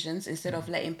our decisions instead of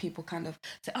letting people kind of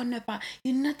say, oh no, but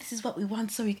this is what we want,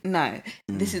 so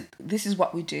this is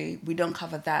what we do. We don't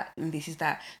cover that, and this is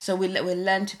that. So we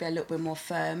learn to be a little bit more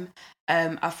firm.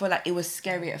 I feel like it was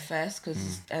scary at first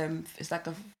because it's like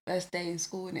a first day in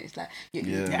school, and it's like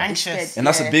you're anxious, and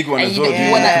that's a big one as well.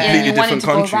 You want a completely different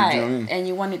country, right, do you know what I mean? and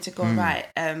you want it to go right.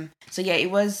 So yeah, it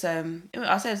was.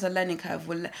 I'll say it was a learning curve.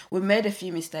 We made a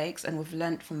few mistakes, and we've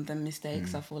learned from the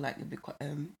mistakes. I feel like it'd be quite,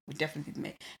 we definitely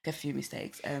make a few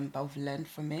mistakes, but we've learned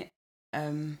from it.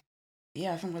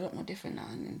 Yeah, I think we're a lot more different now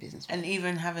in business. And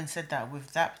even having said that,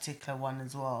 with that particular one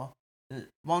as well,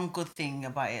 one good thing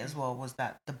about it as well was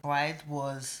that the bride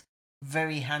was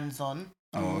very hands-on.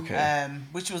 Oh, okay.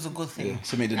 Which was a good thing. Yeah.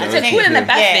 So made the I said cool and a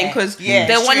bad thing because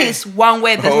the one is one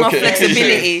way, there's no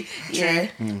flexibility. Yeah.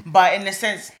 But in a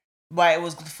sense, why it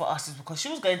was good for us is because she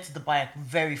was going to Dubai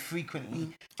very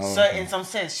frequently. So in some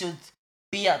sense, she would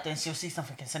be out there and she'll see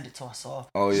something and send it to us, or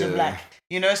she'll be like,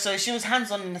 so she was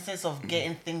hands-on in the sense of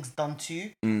getting things done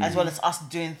too, as well as us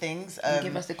doing things.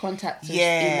 Give us the contact,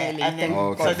 emailing, and then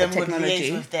so then we'd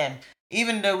technology. liaise with them.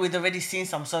 Even though we'd already seen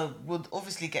some, so we'd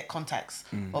obviously get contacts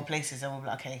or places, and we'll be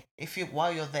like, okay,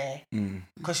 while you're there,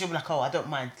 because she'll be like, oh, I don't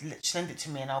mind, send it to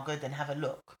me and I'll go then have a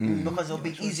look, because it'll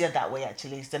be easier that way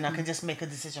actually. So then I can just make a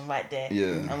decision right there,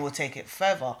 and we'll take it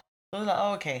further. So I was like,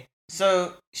 oh, okay.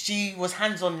 So she was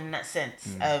hands-on in that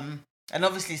sense, and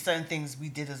obviously certain things we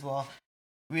did as well.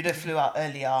 Ruda flew out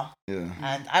earlier,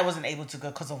 and I wasn't able to go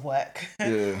because of work,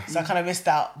 so I kind of missed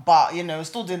out. But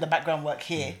still doing the background work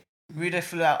here. Ruda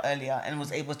flew out earlier and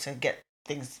was able to get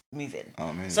things moving. Oh,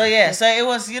 amazing. So yeah, so it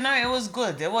was, it was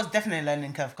good. It was definitely a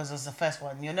learning curve because it was the first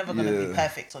one. You're never gonna be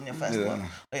perfect on your first one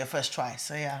or your first try.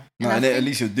 So yeah. No, and at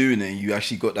least you're doing it. You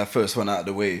actually got that first one out of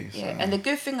the way. So. Yeah, and the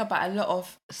good thing about a lot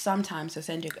of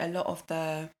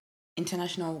the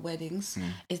international weddings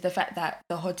is the fact that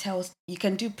the hotels, you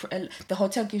can do the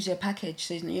hotel gives you a package,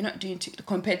 so you're not doing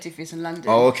compared to if it's in London.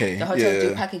 Oh, okay. The hotels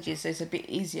do packages, so it's a bit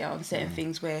easier on certain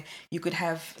things where you could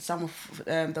have some of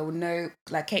that will know,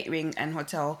 like catering and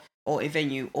hotel or a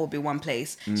venue all be one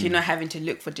place, so you're not having to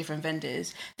look for different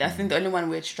vendors. I think the only one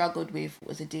we had struggled with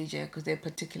was a DJ because they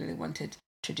particularly wanted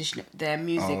traditional their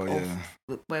music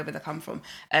of wherever they come from.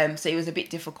 So it was a bit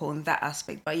difficult in that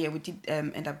aspect, but yeah, we did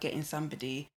end up getting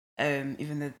somebody.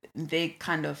 Even though they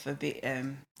kind of a bit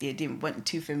weren't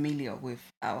too familiar with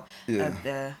our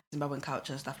the Zimbabwean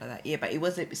culture and stuff like that. Yeah, but it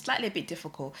was slightly a bit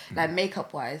difficult, like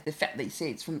makeup wise. The fact that you say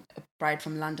it's from a bride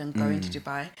from London going to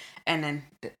Dubai, and then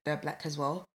they're black as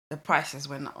well. The prices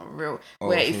were not real.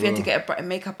 Where if you had to get a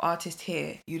makeup artist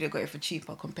here, you'd have got it for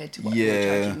cheaper compared to what we were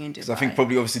charging in Dubai. So I think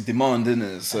probably obviously demand, isn't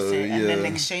it? So and then the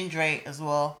exchange rate as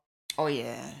well. Oh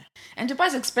yeah, and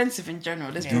Dubai's expensive in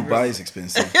general. Dubai is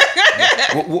expensive.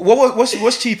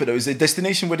 What's cheaper though? Is it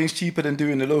destination weddings cheaper than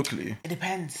doing it locally? It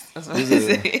depends.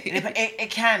 It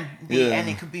can be, and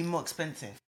it could be more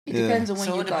expensive. It depends on when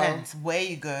you go. It depends where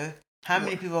you go, how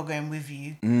many people are going with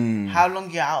you, how long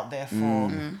you're out there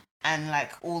for. And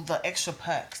like all the extra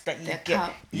perks that you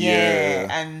get,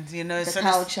 and the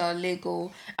culture,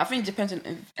 legal. I think it depends on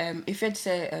if you had to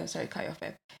say, sorry, cut you off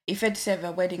there. If you had to say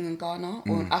a wedding in Ghana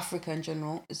or in Africa in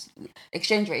general,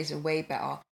 exchange rate is way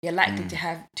better. You're likely to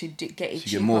have to get it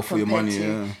cheaper more for your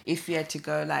money. If you had to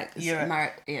go like Europe.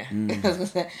 I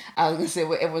was gonna say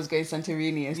where everyone's going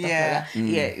Santorini and stuff like that.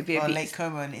 Yeah, it'd be or Lake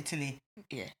Como in Italy.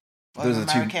 Yeah. Those are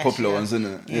two popular ones, isn't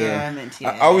it? Yeah.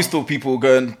 I always thought people were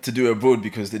going to do abroad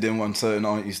because they didn't want certain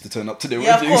artists to turn up to their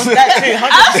weddings. Yeah, of course,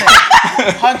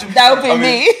 that too, 100%. That would be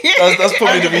me. That's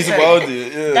probably 100%. The reason why I do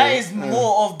it. Yeah. That is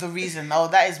more of the reason.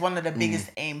 That is one of the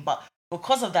biggest aim. But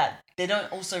because of that, they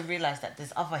don't also realize that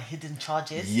there's other hidden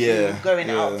charges going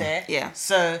out there. Yeah.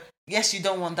 So yes, you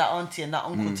don't want that auntie and that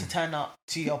uncle to turn up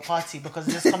to your party because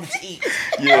they're just coming to eat.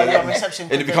 Or your reception.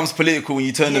 And it becomes political when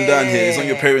you turn them down here. It's on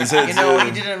your parents' heads. You know,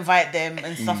 you didn't invite them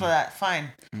and stuff like that.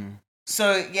 Fine.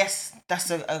 So yes, that's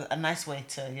a nice way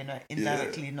to, you know,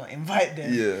 indirectly not invite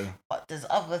them. Yeah. But there's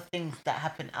other things that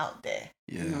happen out there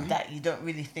that you don't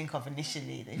really think of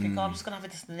initially. They think, oh, I'm just gonna have a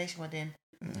destination wedding.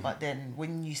 But then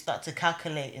when you start to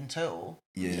calculate in total,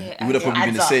 it would have probably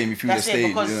been the same if you would have stayed.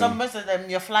 Because most of them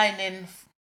you're flying in,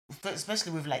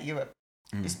 especially with like Europe,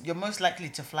 you're most likely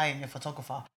to fly in your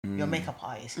photographer, your makeup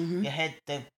artist, your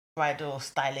the bridal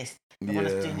stylist, the one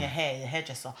that's doing your hair, your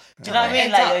hairdresser. Do you know what I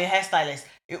mean? Like your hairstylist,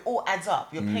 it all adds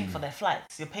up. You're paying for their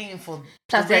flights. You're paying for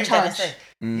plus their charge.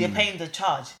 You're paying the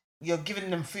charge. You're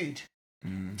giving them food.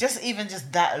 Just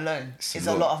that alone is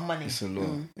a lot of money. It's a lot.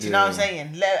 Do you know what I'm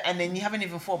saying? And then you haven't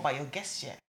even thought about your guests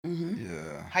yet.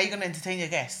 Yeah. How are you going to entertain your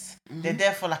guests? They're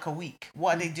there for like a week.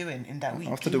 What are they doing in that week?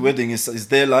 After the wedding, it's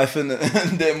their life and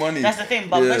their money. That's the thing.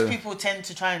 But most people tend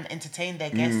to try and entertain their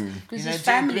guests. Because it's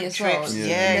family as well.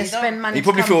 They spend money. You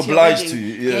probably feel obliged to.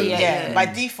 Yeah. By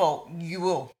default, you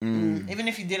will. Even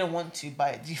if you didn't want to,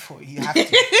 by default, you have to.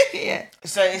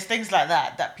 So it's things like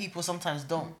that people sometimes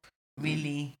don't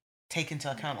really take into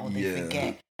account or they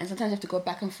forget. And sometimes you have to go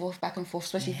back and forth,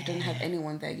 especially if you don't have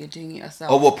anyone there, you're doing it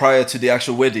yourself. Oh, well, prior to the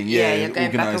actual wedding, you're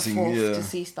going back and forth to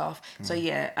see stuff. So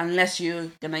unless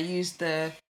you're gonna use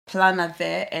the planner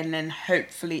there and then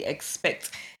hopefully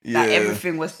expect that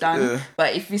everything was done. Yeah.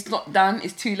 But if it's not done,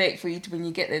 it's too late for you to, when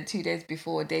you get there 2 days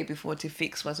before, a day before, to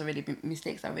fix what's already been,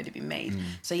 mistakes that already been made.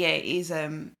 So it is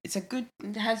it's a good,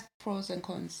 it has pros and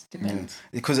cons, depends.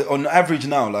 Because on average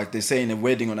now, like they're saying a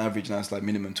wedding on average now is like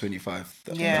minimum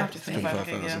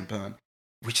 £25,000,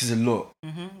 which is a lot.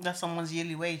 That's someone's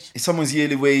yearly wage. It's someone's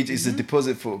yearly wage. It's a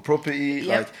deposit for a property.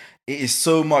 Like it is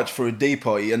so much for a day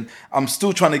party, and I'm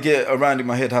still trying to get around in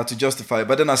my head how to justify it.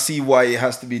 But then I see why it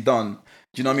has to be done.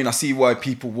 Do you know what I mean? I see why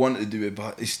people want to do it,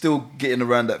 but it's still getting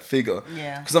around that figure.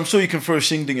 Yeah. Because I'm sure you can throw a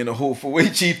shingding in a hall for way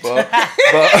cheaper, but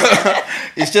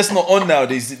it's just not on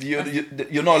nowadays.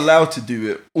 You're not allowed to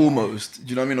do it, almost. Do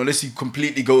you know what I mean? Unless you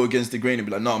completely go against the grain and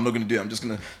be like, no, I'm not going to do it. I'm just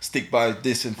going to stick by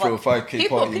this and throw a 5K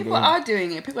party. People are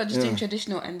doing it. People are just doing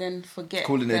traditional and then forget.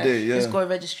 Calling it a day, just go to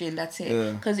registry and that's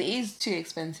it. Because it is too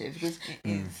expensive. Because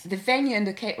the venue and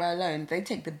the caterer alone, they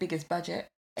take the biggest budget.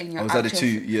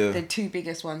 The two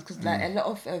biggest ones, because like a lot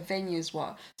of venues,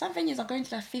 some venues are going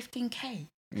to like 15k.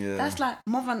 Yeah, that's like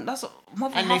more than half of your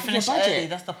budget. And they finish early.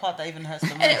 That's the part that even hurts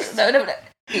the most.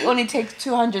 It only takes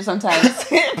 200 sometimes.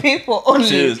 People only.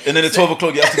 Cheers. And then at 12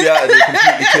 o'clock you have to be out of there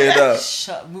completely cleared out.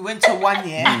 We went to one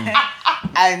year,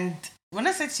 and when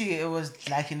I said to you, it was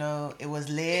like, you know, it was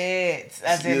lit.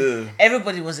 As in,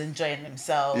 everybody was enjoying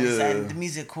themselves, and the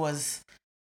music was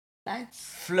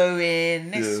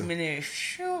flowing. Next minute,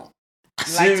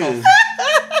 light off.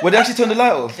 Well, they actually turned the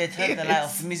light off. They turned the light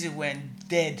off. The music went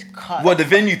dead cut. What, the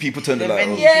venue people turned the light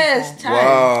off? Yes,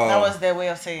 wow. That was their way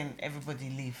of saying everybody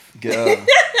leave. Get out.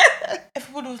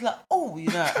 Everybody was like, oh, you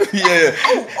know.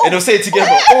 And they'll say it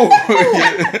together.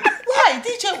 Why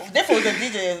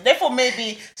DJ? Therefore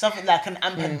maybe something like an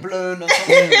amp had blown or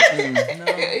something.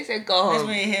 He said, go home. That's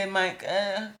when you hear Mike.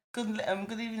 Good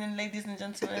evening, ladies and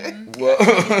gentlemen.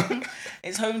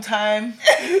 It's home time.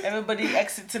 Everybody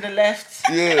exit to the left.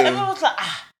 Everyone was like,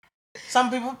 some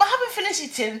people, but I haven't finished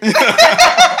eating.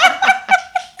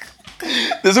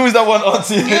 There's always that one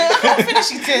auntie. I haven't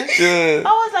finished eating. I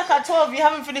was like at 12, you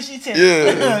haven't finished eating.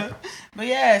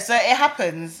 But so it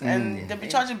happens, and they'll be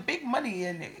charging big money.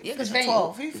 And because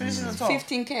 12, who finishes at 12?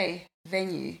 15k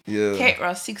venue.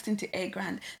 Caterer 16 to 8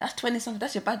 grand. That's 20 something.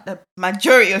 That's the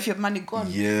majority of your money gone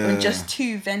on just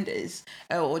two vendors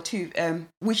or two.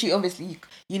 Which you obviously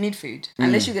you need food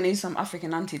unless you're gonna use some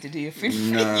African auntie to do your food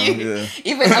for you.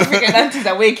 Even African aunties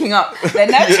are waking up. They're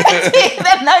now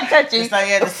charging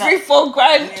 3-4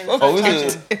 grand.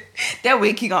 They're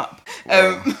waking up.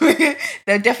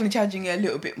 They're definitely charging you a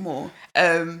little bit more.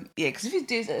 Because if you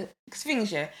do, because thing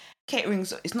is, catering,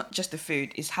 it's not just the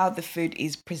food, it's how the food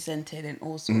is presented and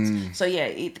all sorts. So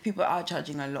people are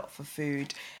charging a lot for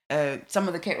food. Some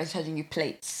of the caterers are charging you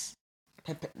plates.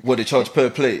 What, they charge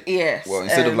per plate? Yes. Well,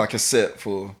 instead of like a set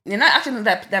for... You're not actually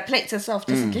their plates itself,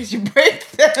 just in case you break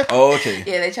them. Oh, okay.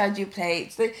 They charge you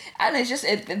plates. And it's just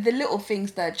the little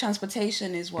things. The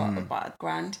transportation is about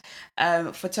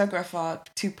 £1,000. Photographer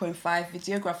 2.5,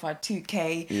 videographer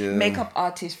 2k, makeup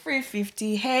artist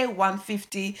 350, hair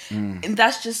 150, and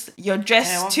that's just your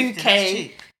dress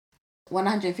 2k,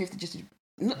 150 just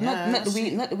Not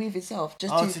the weave itself,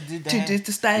 just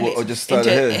to style What, it. or just style the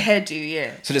hair? Hairdo,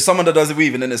 yeah. So there's someone that does the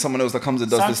weave, and then there's someone else that comes and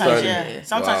does the styling. Yeah.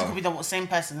 Sometimes it could be the same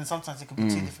person, and sometimes it could be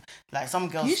two different. Like some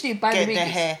girls usually get their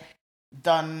hair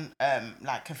done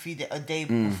like a day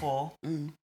before,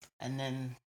 and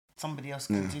then somebody else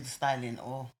can do the styling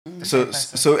or. So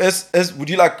as would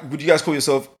you guys call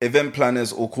yourself event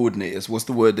planners or coordinators? What's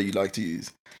the word that you like to use?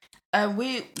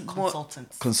 We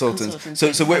consultants.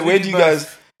 So where do you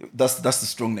guys? That's the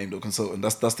strong name though, consultant.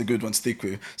 That's the good one to stick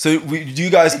with. So do you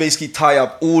guys basically tie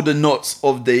up all the knots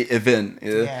of the event?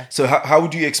 Yeah. So how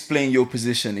would you explain your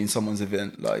position in someone's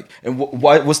event, like, and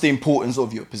what's the importance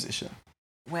of your position?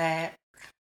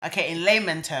 In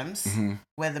layman terms,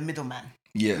 we're the middleman.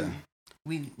 Yeah.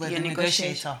 We're the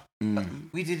negotiator.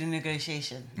 We do the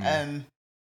negotiation.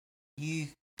 You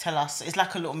tell us, it's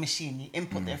like a little machine. You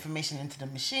input the information into the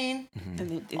machine,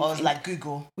 or it's like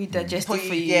Google. We digest it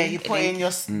for you. Yeah, you put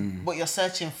in what you're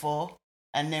searching for,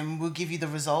 and then we'll give you the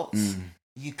results.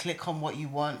 You click on what you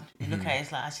want. You look at it,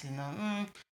 it's like, actually, no,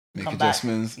 make come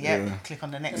adjustments. back. Yeah, click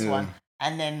on the next one.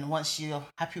 And then once you're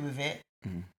happy with it,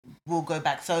 we'll go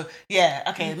back. So,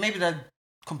 maybe the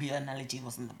computer analogy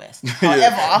wasn't the best.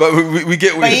 However, but we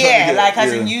get what you're trying to get.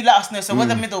 as in you let us know. So we're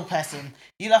the middle person.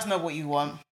 You let us know what you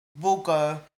want. We'll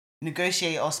go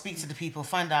negotiate or speak to the people,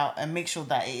 find out, and make sure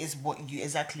that it is what you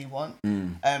exactly want.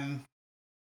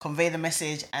 Convey the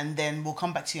message, and then we'll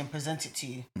come back to you and present it to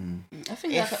you. I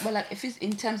think if it's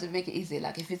in terms of make it easy,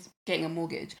 like if it's getting a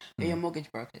mortgage, we're your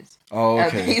mortgage brokers. Oh,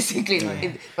 okay. Basically,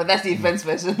 but that's the events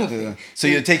version of it. So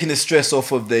you're taking the stress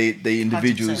off of the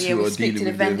individuals 100%. who we'll are speak dealing to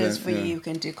the with vendors the for event. you. We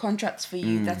can do contracts for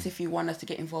you. That's if you want us to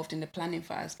get involved in the planning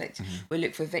for aspect. We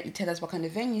look for you tell us what kind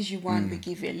of venues you want. We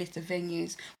give you a list of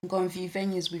venues. We'll go and view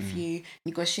venues with you,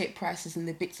 negotiate prices and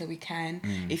the bits that we can.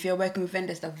 If you're working with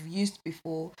vendors that we've used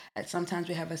before, sometimes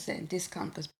we have a certain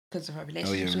discount because of our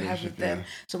relationships we have with them.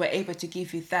 So we're able to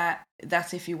give you that.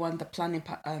 That's if you want the planning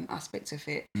aspect of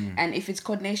it. And if it's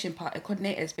coordination part, a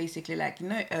coordinator is basically like,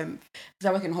 because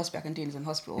I work in a hospital, I can do this in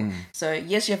hospital. So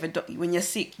yes, you have when you're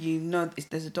sick,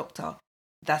 there's a doctor.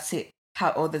 That's it.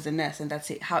 There's a nurse, and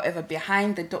that's it. However,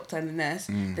 behind the doctor and the nurse,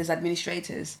 there's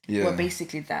administrators who are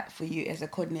basically that for you as a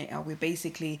coordinator. We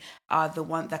basically are the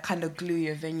one that kind of glue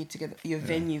your venue together, your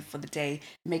venue for the day,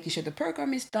 making sure the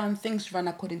program is done, things run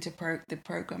according to the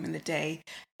program in the day.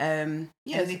 We're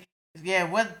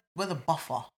the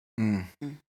buffer.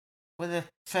 We're the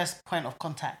first point of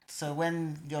contact. So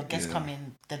when your guests come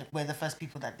in, we're the first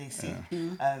people that they see.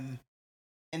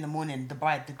 In the morning, the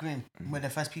bride, the groom, we're the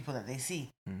first people that they see.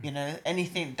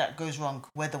 Anything that goes wrong,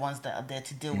 we're the ones that are there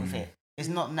to deal with it. It's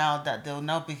not now that they'll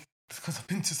now be, because I've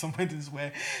been to some weddings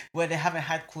where they haven't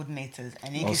had coordinators,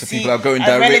 and you can see people are going a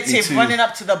directly relative to running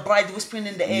up to the bride, whispering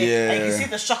in the air, and you can Yeah. see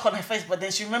the shock on her face, but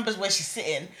then she remembers where she's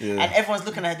sitting, and everyone's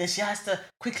looking at her. Then she has to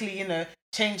quickly,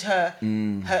 change her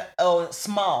or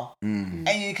smile, and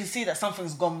you can see that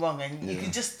something's gone wrong, and you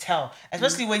can just tell,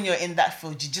 especially when you're in that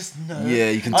field, you just know. Yeah,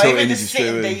 you can or tell even energy just straight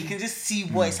sitting there, away. you can just see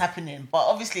what is happening. But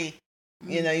obviously,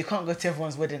 you can't go to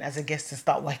everyone's wedding as a guest and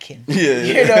start working.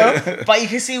 But you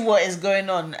can see what is going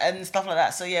on and stuff like that.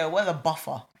 So yeah, we're the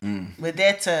buffer. We're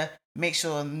there to make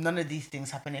sure none of these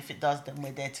things happen. If it does, then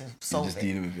we're there to solve just it.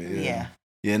 dealing with it. Yeah.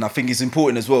 Yeah, and I think it's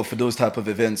important as well for those type of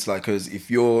events, like, because if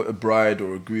you're a bride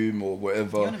or a groom or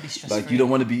whatever, You wanna be stress-free. like, you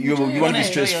don't want to be, you want to be enjoy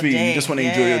stress your free. day. You just want to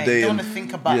enjoy your day. You don't and- want to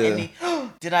think about yeah. any.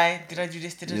 Did I do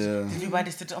this? Did Yeah. you buy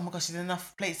this? Oh my gosh, is there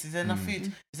enough plates? Is there enough food?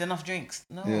 Is there enough drinks?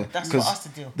 No, Yeah, that's for 'cause us to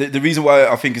do. The reason why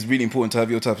I think it's really important to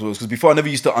have your type of roles, because before I never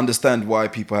used to understand why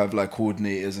people have like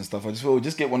coordinators and stuff. I just thought,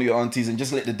 just get one of your aunties and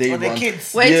just let the day Or run. the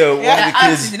kids. Wait, Yeah, one of the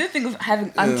aunties, kids. you don't think of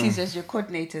having aunties as your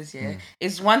coordinators,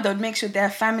 is one that would make sure their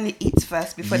family eats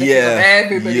first before they think of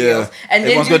everybody else. And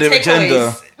Everyone's then got do their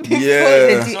agenda. takeaways before Yeah.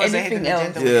 they As do long as they hit anything the else.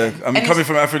 agenda. Yeah, I mean, And coming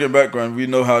from an African background, we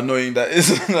know how annoying that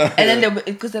is. And then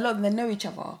because a lot of them know each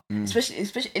other,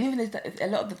 especially, and even if a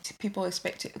lot of the people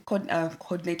expect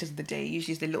coordinators of the day,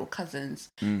 usually it's the little cousins.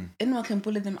 Anyone can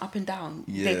bully them up and down.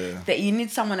 Yeah. That you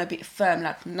need someone a bit firm,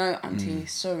 like, no, auntie,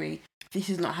 sorry, this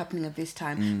is not happening at this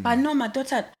time. But I know my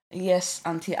daughter. Yes,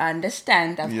 auntie, I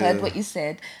understand. I've heard what you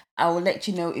said. I will let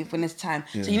you know when it's time.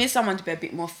 So you need someone to be a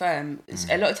bit more firm.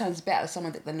 A lot of times it's better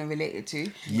someone that they're not related to.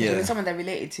 Yeah. When someone they're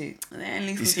related to, at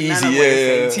least It's none easy, of what you're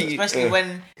saying yeah. to you. Especially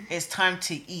when it's time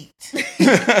to eat.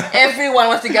 Everyone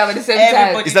wants to gather at the same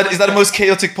Everybody- time. Is that the most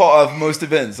chaotic part of most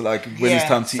events? Like when it's Yeah,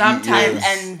 time to sometimes.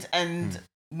 eat? and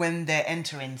when they're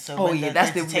entering, so Oh, when yeah, they're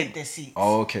that's going to the take big- their seats,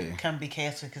 Oh, okay. can be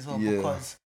chaotic as well, Yeah.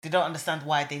 because they don't understand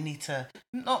why they need to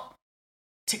not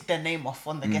tick their name off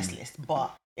on the guest list,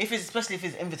 but especially if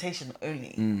it's invitation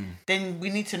only, then we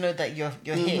need to know that you're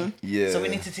here. Yeah. So we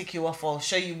need to tick you off or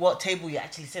show you what table you're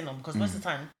actually sitting on, because most of the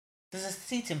time there's a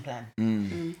seating plan.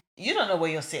 You don't know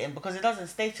where you're sitting because it doesn't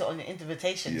state it on your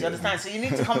invitation. Do you understand? So you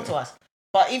need to come to us.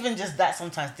 But even just that,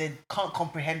 sometimes they can't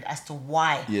comprehend as to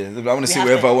why. Yeah, I want to sit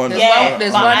wherever I want.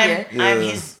 I'm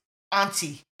his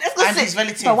auntie. I'm his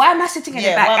relative. But why am I sitting in the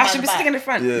back? I should be sitting in the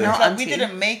front. Yeah. No, like we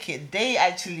didn't make it. They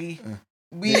actually...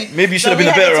 Maybe you should have been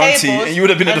a better auntie and you would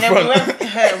have been at the front.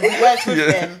 We worked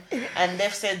with them and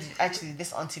they've said, actually,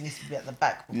 this auntie needs to be at the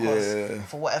back because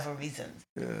for whatever reasons.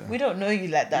 We don't know you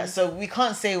like that. So we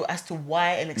can't say as to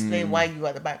why and explain why you are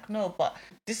at the back. No, but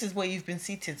this is where you've been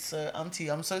seated. So,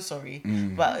 auntie, I'm so sorry.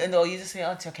 But you just say,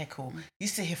 auntie, okay, cool. You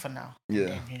stay here for now. Yeah.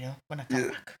 And then, when I come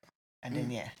back. And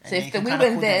then, So if we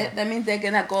went there, that means they're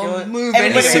going to go move.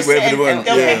 Everybody sit wherever they want.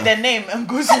 They'll pick their name and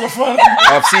go to the front.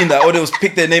 I've seen that. Or they'll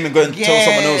pick their name and go and tell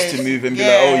someone else to move and be like,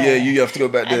 oh yeah, you have to go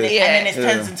back there. And then it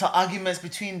turns into arguments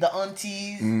between the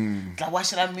aunties. Like, why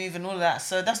should I move and all that?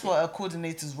 So that's what a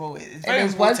coordinator's role is. It's very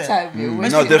important. One time,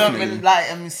 most people don't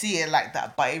really see it like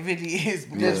that, but it really is.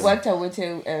 There's one time we went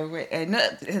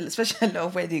to, especially a lot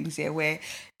of weddings here, where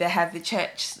they have the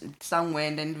church somewhere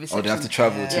and then the reception. Oh, they have to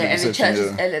travel to the reception. And the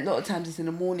church, a lot of times it's in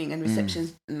the morning and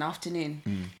reception's in the afternoon.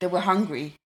 They were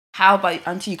hungry. How about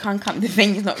until you can't come? The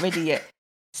venue's not ready yet.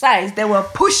 Size, they were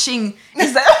pushing.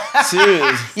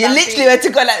 Serious? You literally had to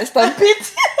go like stampede.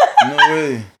 No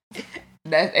way.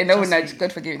 I know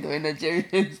God forgive me, the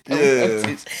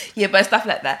Nigerians. Yeah, but stuff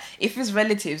like that. If it's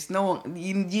relatives, no one,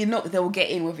 you know, they will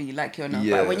get in whether you like it or not.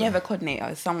 But when you have a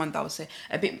coordinator, someone that will say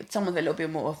someone with a little bit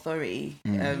more authority,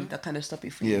 that kind of stop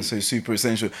it for you. Yeah, so it's super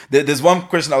essential. There's one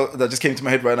question that just came to my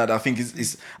head right now that I think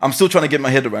is I'm still trying to get my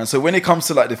head around. So when it comes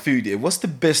to like the food, what's the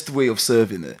best way of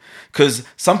serving it? Because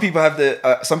some people have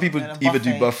either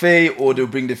do buffet or they'll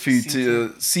bring the food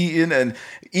to seating, and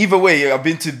either way, I've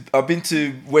been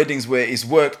to weddings where it's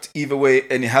worked either way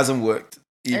and it hasn't worked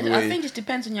either way. I think it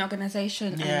depends on your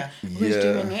organisation and who's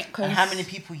doing it. And how many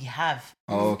people you have.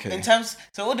 Oh, okay. So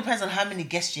it all depends on how many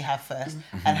guests you have first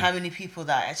and how many people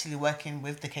that are actually working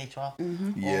with the caterer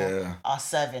or are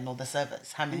serving or the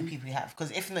servers, how many people you have. Because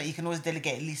if not, you can always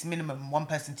delegate at least minimum one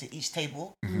person to each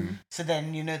table. So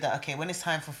then you know that, okay, when it's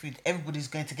time for food, everybody's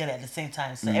going to get it at the same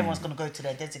time. So everyone's going to go to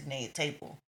their designated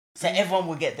table. So everyone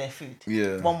will get their food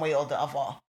one way or the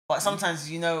other. But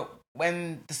sometimes, you know,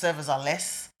 when the servers are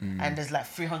less and there's like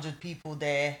 300 people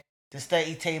there, there's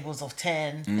 30 tables of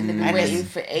 10. And they've been waiting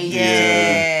for ages.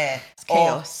 Yeah. It's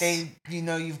chaos.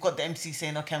 Or you've got the MC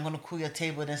saying, okay, I'm going to call your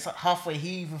table. Then halfway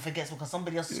he even forgets because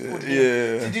somebody else has called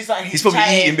him to do something. He's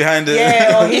probably eating behind it.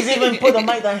 Yeah, or he's even put the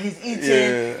mic down, he's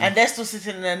eating. And they're still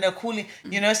sitting there and they're calling.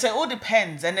 You know, so it all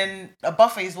depends. And then a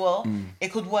buffet as well,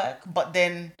 it could work. But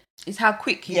then... it's how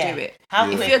quick you do it.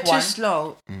 If you're too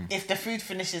slow. If the food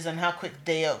finishes and how quick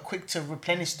they are quick to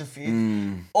replenish the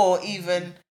food. Or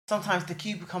even sometimes the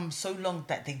queue becomes so long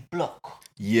that they block.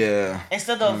 Yeah.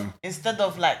 Instead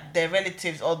of like their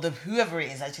relatives or whoever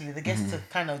it is actually, the guests to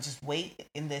kind of just wait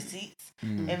in their seats.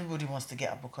 Everybody wants to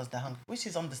get up because they're hungry, which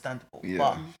is understandable. Yeah.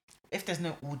 But if there's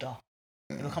no order,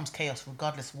 it becomes chaos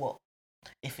regardless what.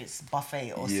 If it's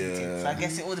buffet or seating. So I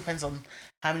guess it all depends on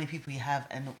how many people you have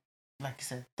and like you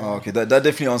said. Oh, okay, that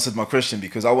definitely answered my question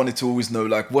because I wanted to always know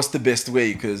like what's the best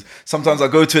way, because sometimes I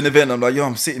go to an event, I'm like,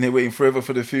 I'm sitting here waiting forever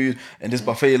for the food and this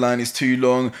buffet line is too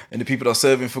long and the people that are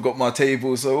serving forgot my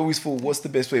table. So I always thought, what's the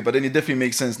best way? But then it definitely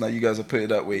makes sense now you guys have put it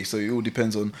that way. So it all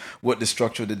depends on what the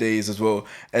structure of the day is as well.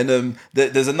 And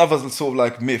there's another sort of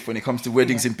like myth when it comes to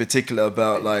weddings in particular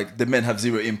about like the men have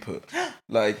zero input.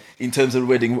 Like in terms of the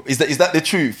wedding, is that the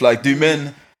truth? Like do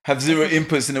men have zero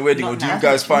inputs in the wedding, or do you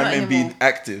guys find men being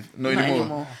active? Not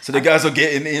anymore. So the guys are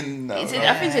getting in now. I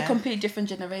think it's a completely different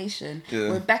generation. Yeah.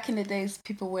 Where back in the days,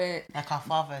 people were like our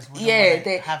fathers.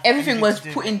 Everything was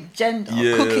put in gender.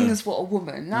 Yeah. Cooking is for a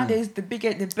woman. Nowadays, the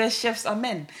best chefs are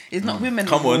men. It's not women.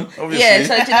 Come on, obviously.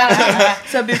 Yeah.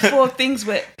 So before things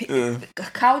were,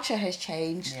 culture has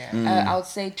changed. Yeah. I would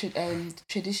say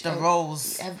traditional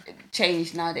roles have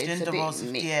changed nowadays. Gender roles,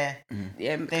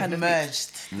 they've kind of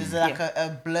merged. There's like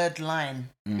a blurred line.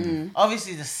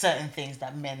 Obviously there's certain things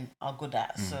that men are good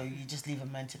at, so you just leave a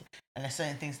man to, and there's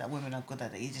certain things that women are good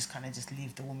at that you just kind of just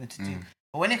leave the woman to do.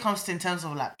 But when it comes to in terms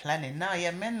of like planning, now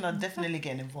men are definitely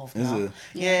getting involved now.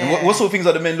 Yeah. And what sort of things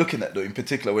are the men looking at though in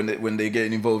particular when they're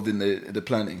getting involved in the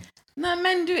planning? No,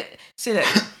 men do it. See, look,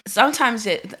 sometimes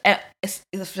it's,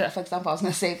 for example, I was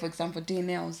going to say, for example, doing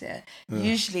nails,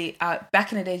 usually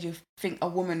back in the days you think a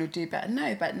woman would do better.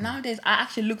 No, but nowadays I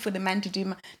actually look for the man to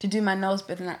do my nails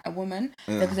better than a woman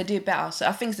because they do it better. So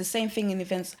I think it's the same thing in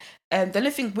events. The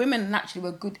only thing, women naturally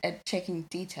were good at checking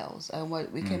details and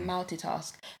we can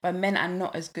multitask, but men are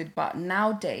not as good. But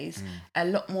nowadays, a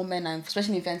lot more men,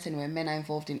 especially in events anyway, men are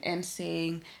involved in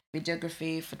emceeing,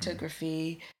 videography,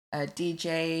 photography,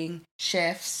 DJing,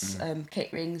 chefs,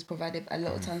 catering is provided a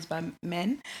lot of times by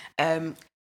men.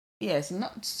 Yes,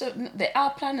 not so. There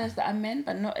are planners that are men,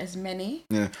 but not as many.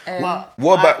 Yeah.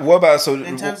 What about? So,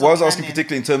 what I was asking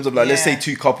particularly in terms of like, let's say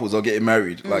two couples are getting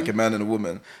married, like a man and a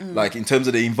woman. Like in terms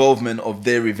of the involvement of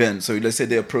their event. So let's say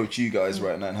they approach you guys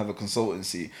right now and have a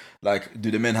consultancy. Like,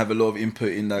 do the men have a lot of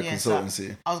input in that consultancy?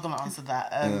 So I was gonna answer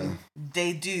that.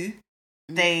 They do.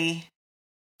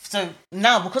 So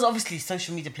now, because obviously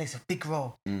social media plays a big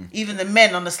role, even the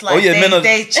men on the slide,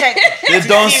 they check. They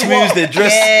dance moves, they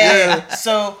dress. Yeah.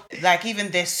 So, like,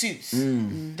 even their suits,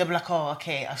 they'll be like, oh,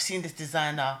 okay, I've seen this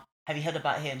designer. Have you heard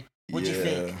about him? What do you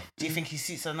think? Do you think his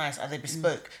suits are nice? Are they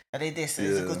bespoke? Are they this?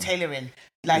 Is it good tailoring?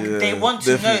 Like, they want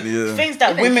to know things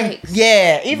that even women... cakes.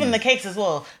 Even the cakes as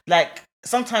well. Like,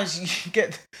 sometimes you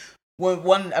get...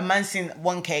 a man seen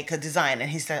one cake, a design,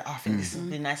 and he's like, oh, I think this would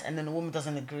be nice, and then the woman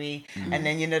doesn't agree, and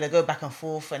then they go back and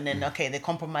forth, and then they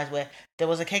compromise. Where there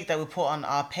was a cake that we put on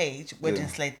our page, Wedding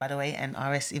Slate, by the way, and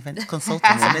RS Event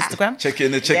Consultants on Instagram. Check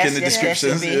in the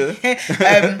descriptions.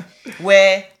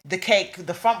 Where the cake,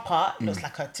 the front part looks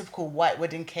like a typical white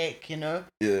wedding cake, and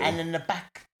then the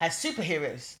back has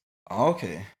superheroes. Oh,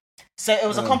 okay. So it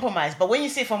was a compromise, but when you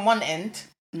see it from one end,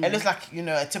 it looks like,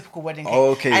 a typical wedding cake.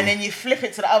 Okay. And then you flip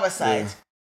it to the other side,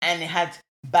 and it had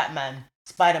Batman,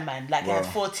 Spider-Man, like it had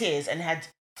 4 tiers, and it had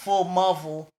 4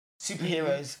 Marvel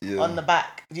superheroes on the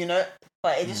back,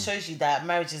 But it just shows you that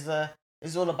marriage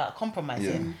is all about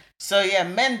compromising. Yeah. So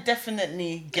men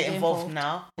definitely get involved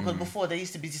now, because before they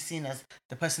used to be just seen as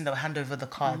the person that would hand over the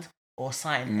card or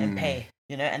sign and pay,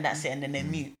 and that's it, and then they're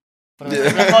mute. Like,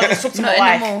 oh, they talk to my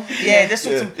wife. Yeah, they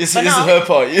talk to. It's her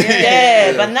part.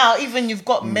 But now even you've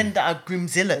got men that are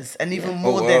groomzillas, and even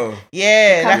more than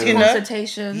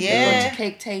consultation,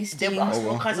 cake tasting, they ask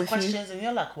all kinds of questions, and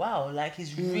you're like, wow, like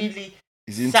he's really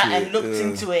sat and looked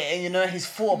into it, and he's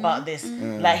thought about this,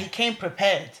 like he came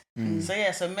prepared.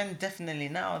 So men definitely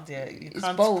now you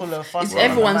can't pull a fast. It's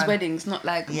everyone's wedding. It's not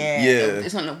like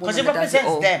it's not a woman because it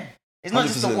represents them. It's not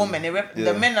 100%. Just a woman.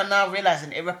 The men are now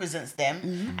realizing it represents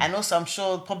them, and also I'm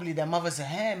sure probably their mothers say,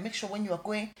 "Hey, make sure when you are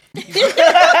going, you've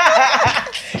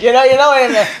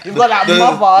got that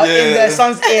mother in their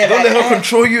son's ear. Don't let her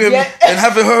control you and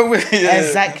have it her way."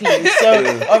 Exactly. So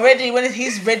already when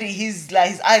he's ready, he's like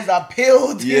his eyes are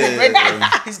peeled. He's ready.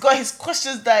 He's got his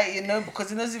questions that because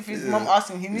he knows if his mom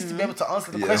asks him, he needs to be able to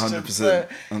answer the questions. 100%. So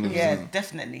 100%.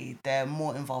 definitely they're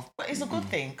more involved, but it's a good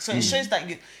thing. So it shows that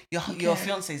your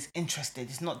fiance is interested.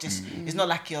 It's not just it's not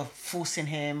like you're forcing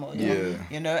him or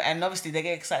and obviously they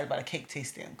get excited about the cake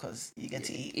tasting because you get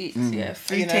to eat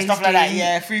free tasting, stuff like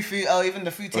that, free food, even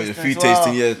the food tasting food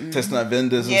tasting, testing out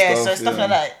vendors and stuff. So stuff like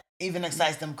that even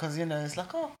excites them because it's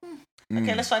like,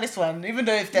 okay, let's try this one, even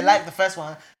though if they like the first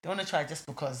one they want to try it just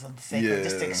because of the sake of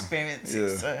just to experience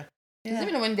it. So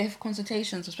even when they have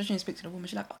consultations, especially when you speak to the woman,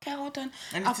 she's like, okay, hold on,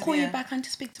 I'll call you back and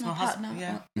to speak to my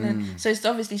partner. So it's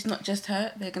obviously it's not just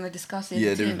her, they're going to discuss it in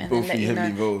the team and then let you know.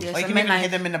 Involved. Or you can maybe hear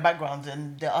them in the background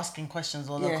and they're asking questions,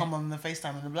 or they'll come on the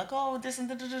FaceTime and they'll be like, oh, this and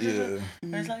da.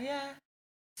 And it's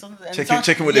like,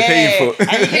 checking what they're paying for.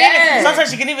 And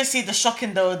sometimes you can even see the shock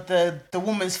in the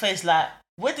woman's face, like,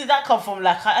 where did that come from?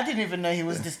 Like, I didn't even know he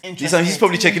was this interested. He's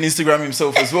probably checking Instagram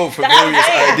himself as well for various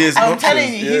ideas. I'm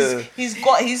telling you,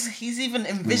 he's even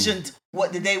envisioned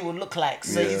what the day will look like.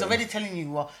 So he's already telling you,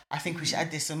 well, I think we should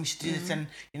add this and we should do this, and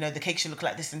the cake should look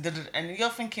like this, and you're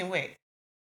thinking, wait,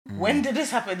 when did this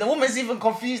happen? The woman's even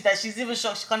confused that she's even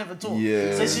shocked she can't even talk.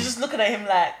 So she's just looking at him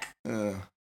like,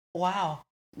 wow.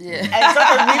 Yeah. And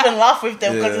sometimes we even laugh with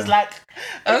them because it's like,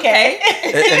 okay.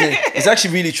 And it's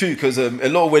actually really true because a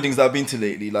lot of weddings that I've been to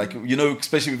lately, like,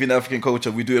 especially within African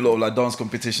culture, we do a lot of like dance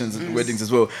competitions at weddings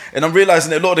as well. And I'm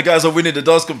realizing that a lot of the guys are winning the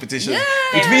dance competition,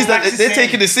 which means that they're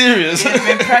taking it serious. They've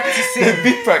been practicing. They've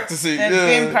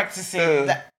been practicing.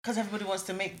 Because everybody wants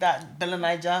to make that Bella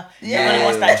Niger. Everybody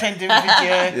wants that trending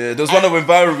video. There was one that went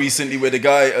viral recently where the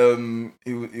guy,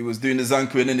 he was doing the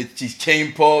Zanku and then his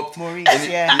chain popped. Maurice,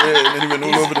 and then he went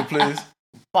all over the place.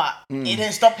 But it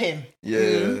didn't stop him.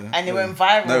 And it went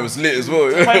viral. No, it was lit as well.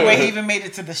 To the point where he even made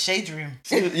it to the shade room.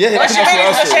 You've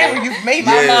made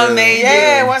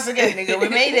it. Once again, nigga, we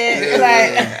made it.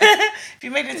 Like, if you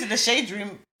made it to the shade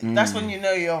room, that's when you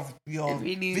know your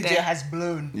really video there. has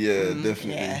blown. Yeah,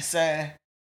 definitely. Yeah, so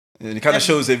And it kind of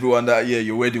shows everyone that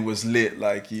your wedding was lit,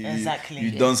 like you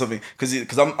done something.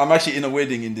 Because I'm actually in a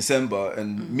wedding in December,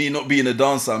 and me not being a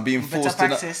dancer, I'm being better forced to.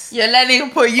 practice. You're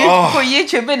learning put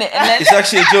YouTube in it, and then It's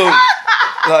actually a joke.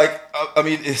 Like I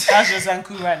mean, it's How's your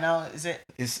Zanku right now? Is it?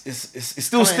 it's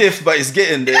still stiff, but it's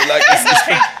getting there. Like it's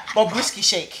Bobrisky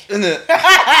shake. isn't it?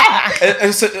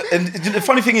 and the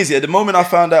funny thing is, the moment I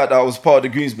found out that I was part of the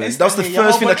groomsmen, that was the Instantly, your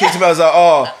first whole thing that body- came to me. I was like,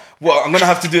 oh. Well, I'm gonna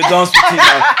have to do a dance routine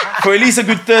now for at least a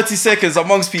good 30 seconds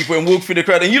amongst people and walk through the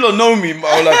crowd. And you don't know me,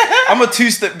 I'm a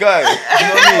two-step guy. You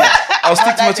know what I mean? I'll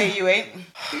stick to my That day you ain't.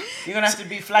 You're gonna have to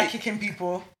be fly kicking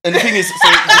people. And the thing is,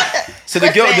 so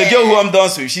the girl who I'm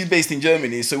dancing with, she's based in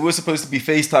Germany. So we're supposed to be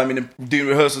FaceTiming and doing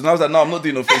rehearsals. And I was like, no, I'm not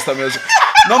doing no FaceTime rehearsals.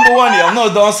 Number one, I'm not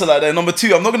a dancer like that. Number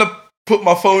two, I'm not gonna put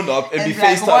my phone up and be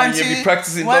like, FaceTiming and be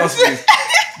practicing dance moves.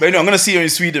 But anyway, I'm going to see her in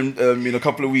Sweden in a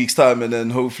couple of weeks' time, and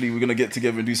then hopefully we're going to get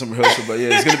together and do some rehearsal. But yeah,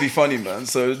 it's going to be funny, man.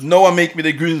 So no one make me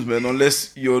the groomsman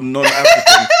unless you're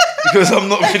non-African, because I'm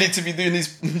not ready to be doing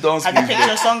these dance Have you moves. picked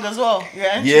your song as well?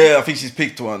 Yeah. Yeah, I think she's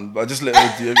picked one, but I just let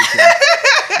her do everything.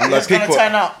 I'm like, Just gonna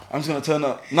turn up. I'm just going to turn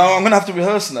up. No, I'm going to have to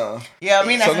rehearse now. Yeah, I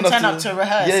mean, So I I'm can gonna turn have up to- to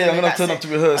rehearse. Yeah, I I'm mean, gonna that's turn up it. to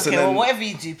rehearse, Okay, and well, then- whatever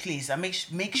you do, please, and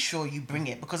make sure you bring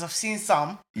it, because I've seen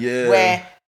some Yeah. where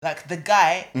like the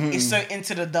guy is so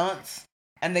into the dance.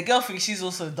 And the girl thinks she's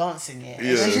also dancing, yeah.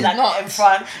 Yeah. She's She's like not. in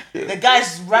front. The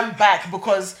guy's ran back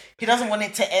because he doesn't want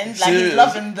it to end. Like he's Serious?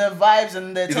 loving the vibes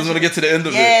and the. He doesn't want to get to the end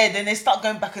of it. Yeah, then they start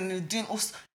going back and they're doing all.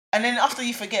 And then after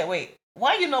you forget, wait,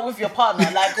 why are you not with your partner?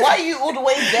 Like, why are you all the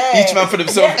way there? Each man for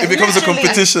themselves. Yeah, It becomes a literally.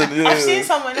 competition. Yeah. I've seen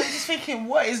someone, I'm just thinking,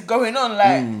 what is going on?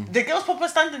 Like, the girl's proper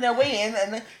standing there waiting,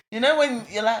 and you know when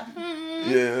you're like,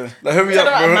 Yeah. Like, hurry so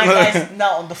up, bro. my guy's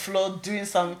now on the floor doing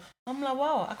some. I'm like,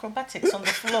 wow, acrobatics on the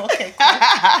floor. Okay,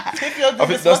 cool. If you're doing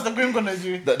this, what's the groom gonna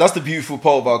do? That's the beautiful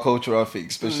part of our culture, I think,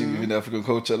 especially within the African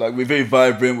culture. Like, we're very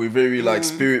vibrant, we're very like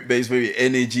spirit-based, very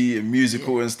energy and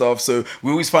musical and stuff. So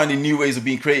we're always finding new ways of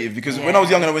being creative. Because when I was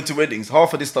young and I went to weddings,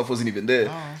 half of this stuff wasn't even there.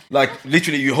 Like,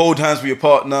 literally, you hold hands with your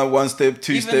partner, 1 step,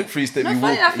 2 step, 3 step, you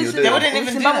walk, and you're They there. wouldn't even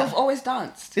do Zimbabwe that. have always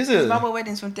danced. Is it? Zimbabwe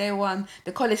weddings from day one.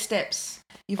 The college steps.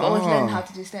 You've always learned how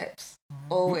to do steps.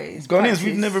 Always. Ghanaians,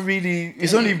 we've Practice. never really.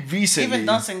 It's only recently. Even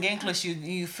dancing, getting close,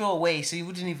 you feel away, so you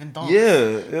wouldn't even dance.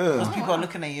 Yeah, Because yeah, people are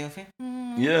looking at you. Think,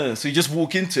 yeah. So you just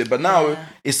walk into it, but now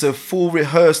it's a full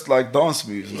rehearsed like dance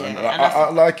moves, man. Yeah, and I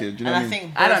like it. Do you know and what I I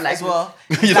mean? think I don't both like as well.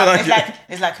 You don't like it?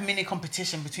 It's like a mini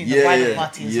competition between Yeah, the bridal yeah,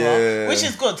 party as yeah. well, which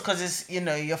is good because it's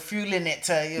you're fueling it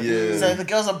to. Yeah. So the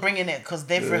girls are bringing it because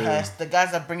they've rehearsed. The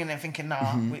guys are bringing it thinking,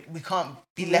 nah, we can't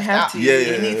be left have out. to. Yeah, we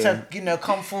yeah, need yeah. to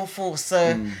come full force.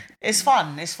 So it's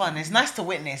fun. It's fun. It's nice to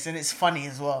witness and it's funny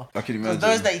as well. I can Because imagine.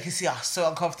 those that you can see are so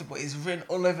uncomfortable. It's written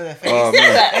all over their face. Oh,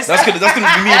 man. That's gonna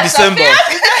be me in December.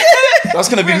 That's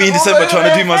gonna be me in December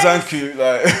trying to do my Zanku.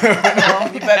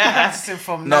 Like, You better be practicing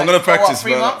from. no, I'm gonna like, for what, practice,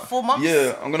 3 man. months, 4 months.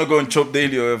 Yeah, I'm gonna go and chop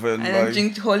daily or whatever, and And then like,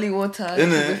 drink holy water.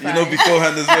 innit? You know,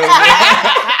 beforehand as well.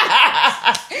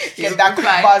 Get that quick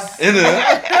Right. buzz.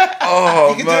 Innit? Oh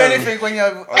You can man. do anything when you're.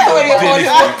 I don't when you're do holding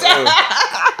anything. on.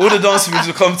 All the dance moves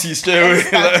will come to you straight away.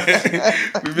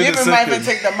 Like, within You a even might even second.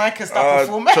 take the mic and start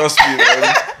performing. Trust me,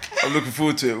 man. I'm looking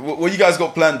forward to it. What you guys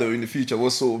got planned though in the future?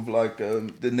 What's sort of like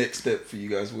the next step for you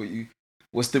guys?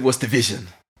 What's the vision?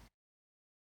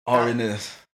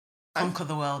 RNS. Conquer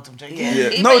the world. I'm joking. Yeah. Yeah.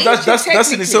 But No, it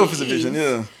that's in itself is a technically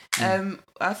vision. Yeah.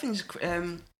 I think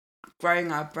it's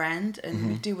growing our brand, and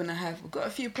we do want to we've got a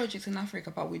few projects in Africa,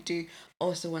 but we do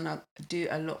also want to do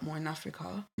a lot more in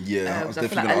Africa. Yeah, I was I feel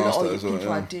definitely like a gonna ask lot that of as well. people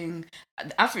Yeah. are doing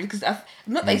Africa because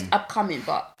not that it's upcoming,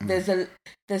 but there's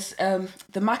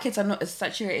the markets are not as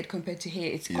saturated compared to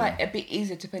here. It's quite a bit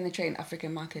easier to penetrate in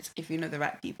African markets if you know the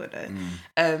right people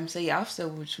though. So yeah, I've still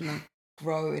would want to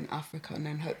grow in Africa and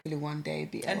then hopefully one day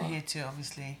be And our- here too,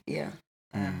 obviously. yeah.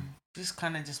 Just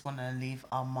kind of just want to leave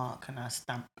our mark and our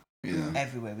stamp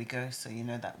everywhere we go, so you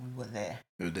know that we were there.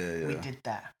 You're there, yeah. We did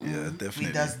that. Yeah, definitely.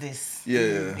 We does this.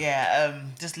 Yeah. Yeah.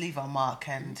 Just leave our mark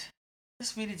and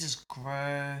just really just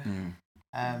grow.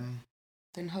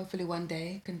 Then hopefully one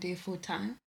day can do full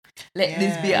time. Let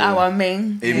this be our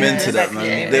main. Amen to that, exactly.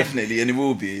 man. Yeah. Definitely, and it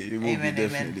will be. It will Amen, be amen.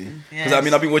 definitely. Yes. Because I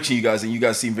mean, I've been watching you guys, and you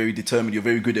guys seem very determined. You're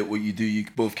very good at what you do. You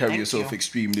both carry Thank yourself you.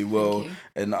 extremely well. you.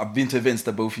 And I've been to events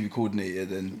that both of you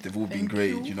coordinated, and they've all been Thank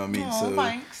great. you. You know what I mean? Aw, So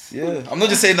thanks. yeah, I'm not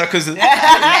just saying that because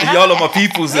y'all are my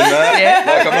peoples and that.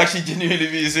 Like I'm actually genuinely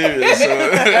being serious.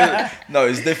 So no,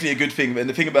 it's definitely a good thing. And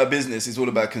the thing about business is all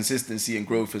about consistency and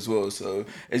growth as well. So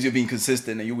as you're being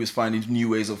consistent and you're always finding new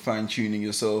ways of fine tuning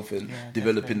yourself and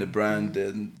developing the brand,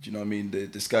 and you know what I mean,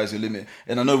 the sky's your limit.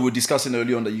 And I know we were discussing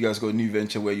earlier on that you guys got a new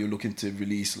venture where you're looking to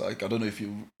release, like, I don't know if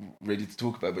you're ready to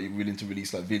talk about it, but you're willing to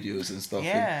release like videos and stuff.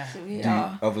 Yeah. So we And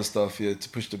are. do other stuff, to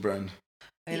push the brand.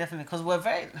 Yeah, definitely, because we're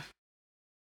very.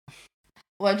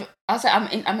 Well, I'll say I'm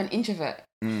an introvert.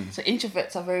 So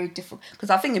introverts are very different, because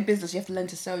I think in business you have to learn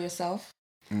to sell yourself.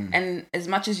 And as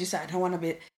much as you say I don't want to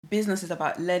be, business is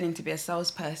about learning to be a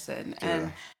salesperson,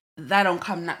 and that don't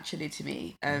come naturally to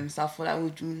me. So I thought I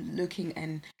would be looking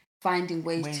and finding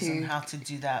ways to on how to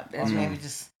do that, or That's maybe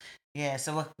just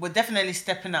So we're definitely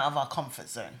stepping out of our comfort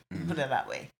zone. Put it that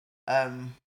way.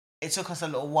 It took us a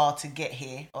little while to get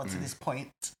here or to this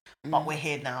point, but we're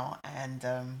here now, and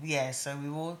so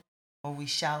we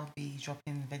shall be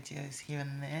dropping videos here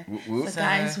and there. So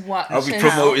guys, what I'll be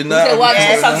promoting that.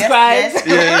 Subscribe.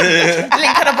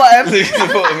 Link at the bottom. Link at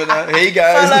the bottom of that. Hey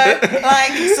guys. Follow,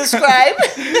 like, subscribe.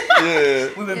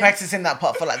 We've been practicing that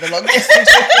part for like the longest.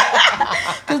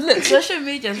 Because look, social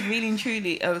media is really and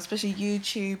truly, especially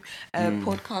YouTube,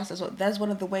 podcasts as well. That's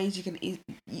one of the ways you can,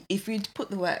 if you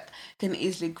put the work, can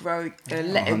easily grow.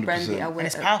 Let a brand be aware. And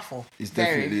it's powerful. It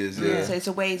definitely is. Yeah. So it's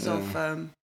a ways of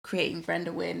creating brand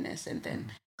awareness, and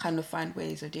then kind of find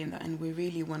ways of doing that. And we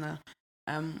really want to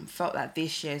felt that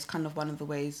this year is kind of one of the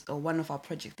ways, or one of our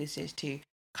projects this year, is to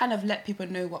kind of let people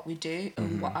know what we do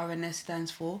and what RNS stands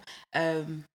for.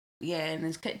 And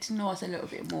it's get to know us a little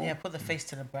bit more. Yeah, put the face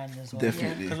to the brand as well.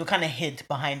 Definitely. Because we're kind of hid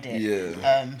behind it.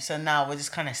 Yeah. So now we're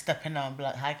just kind of stepping out and be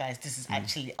like, hi guys, this is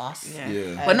actually us.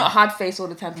 Yeah. We're not hard face all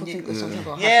the time. Talking about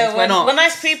hard face. We're not. We're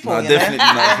nice people. Nah, definitely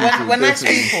nice people. We're nice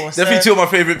people. So. Definitely two of my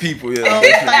favourite people. Yeah.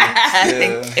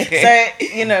 Definitely. So,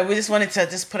 we just wanted to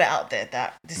just put it out there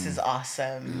that this is us,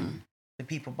 the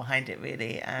people behind it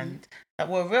really, and that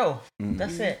we're real.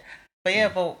 That's it.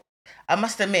 But I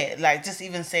must admit, like, just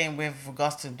even saying with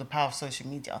regards to the power of social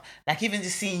media, like, even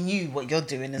just seeing you, what you're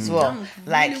doing as well,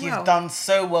 like, really you've done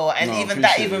so well, and even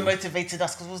that even motivated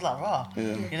us, because it was like, raw,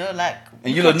 like...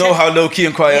 And you don't know how low-key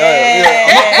and quiet I am.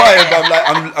 I'm not quiet, but I'm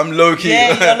like, I'm low-key.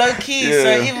 Yeah, you're low-key,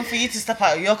 so even for you to step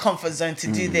out of your comfort zone to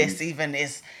do this, even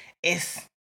is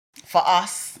for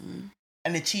us,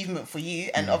 an achievement for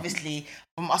you, and obviously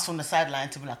from us on the sideline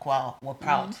to be like, wow, we're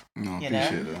proud. No, you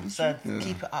appreciate know? that. So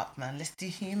keep it up, man. Let's do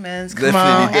humans. Come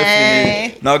Definitely, on,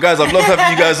 definitely. hey. Now, guys, I've loved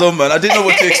having you guys on, man. I didn't know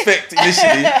what to expect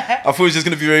initially. I thought it was just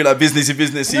going to be very like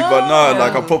businessy, but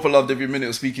like I proper loved every minute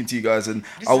of speaking to you guys, and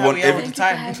I want every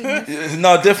time.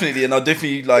 No, definitely, and I'll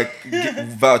definitely like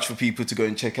vouch for people to go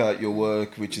and check out your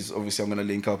work, which is obviously I'm going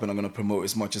to link up and I'm going to promote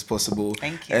as much as possible.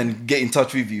 Thank you. And get in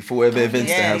touch with you for whatever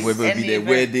events they have, whether it be their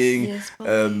wedding,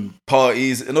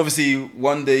 parties, and obviously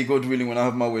one day, God willing, when I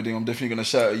have my wedding, I'm definitely gonna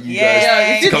shout at you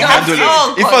guys to come handle it.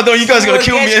 If I don't, you guys are gonna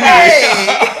kill me anyway.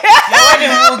 Your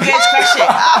wedding will get crashing.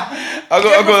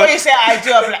 Before you say I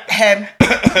do, I'm like,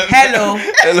 hello.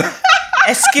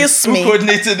 Excuse me. Who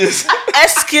coordinated this?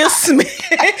 Excuse me.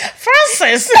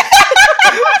 Francis.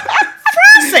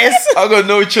 I got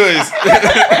no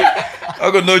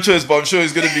choice. But I'm sure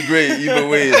it's gonna be great either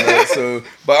way. Like, so,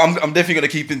 but I'm definitely gonna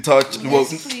keep in touch.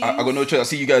 Yes, I got no choice. I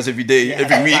see you guys every day,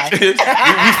 every week. we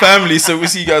family, so we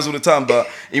see you guys all the time. But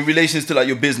in relations to like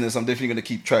your business, I'm definitely gonna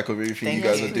keep track of everything you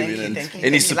guys are doing, and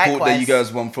any support that you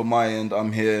guys want from my end,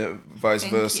 I'm here. Vice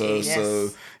versa. So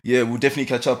yeah, we'll definitely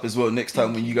catch up as well next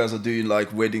time when you guys are doing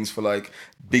like weddings for like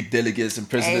big delegates and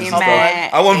presidents and stuff.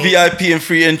 I want VIP and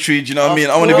free entry. Do you know what I mean?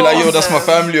 I want to be like, yo, that's my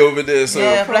family over there. So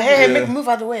hey, move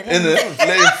out of the way. Let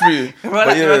it free. But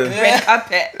red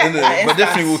carpet. But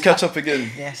definitely we'll catch up again.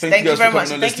 Yes. Thank you guys very for much.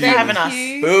 coming on. Thank you for having us.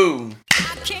 Boom.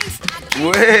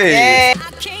 Way.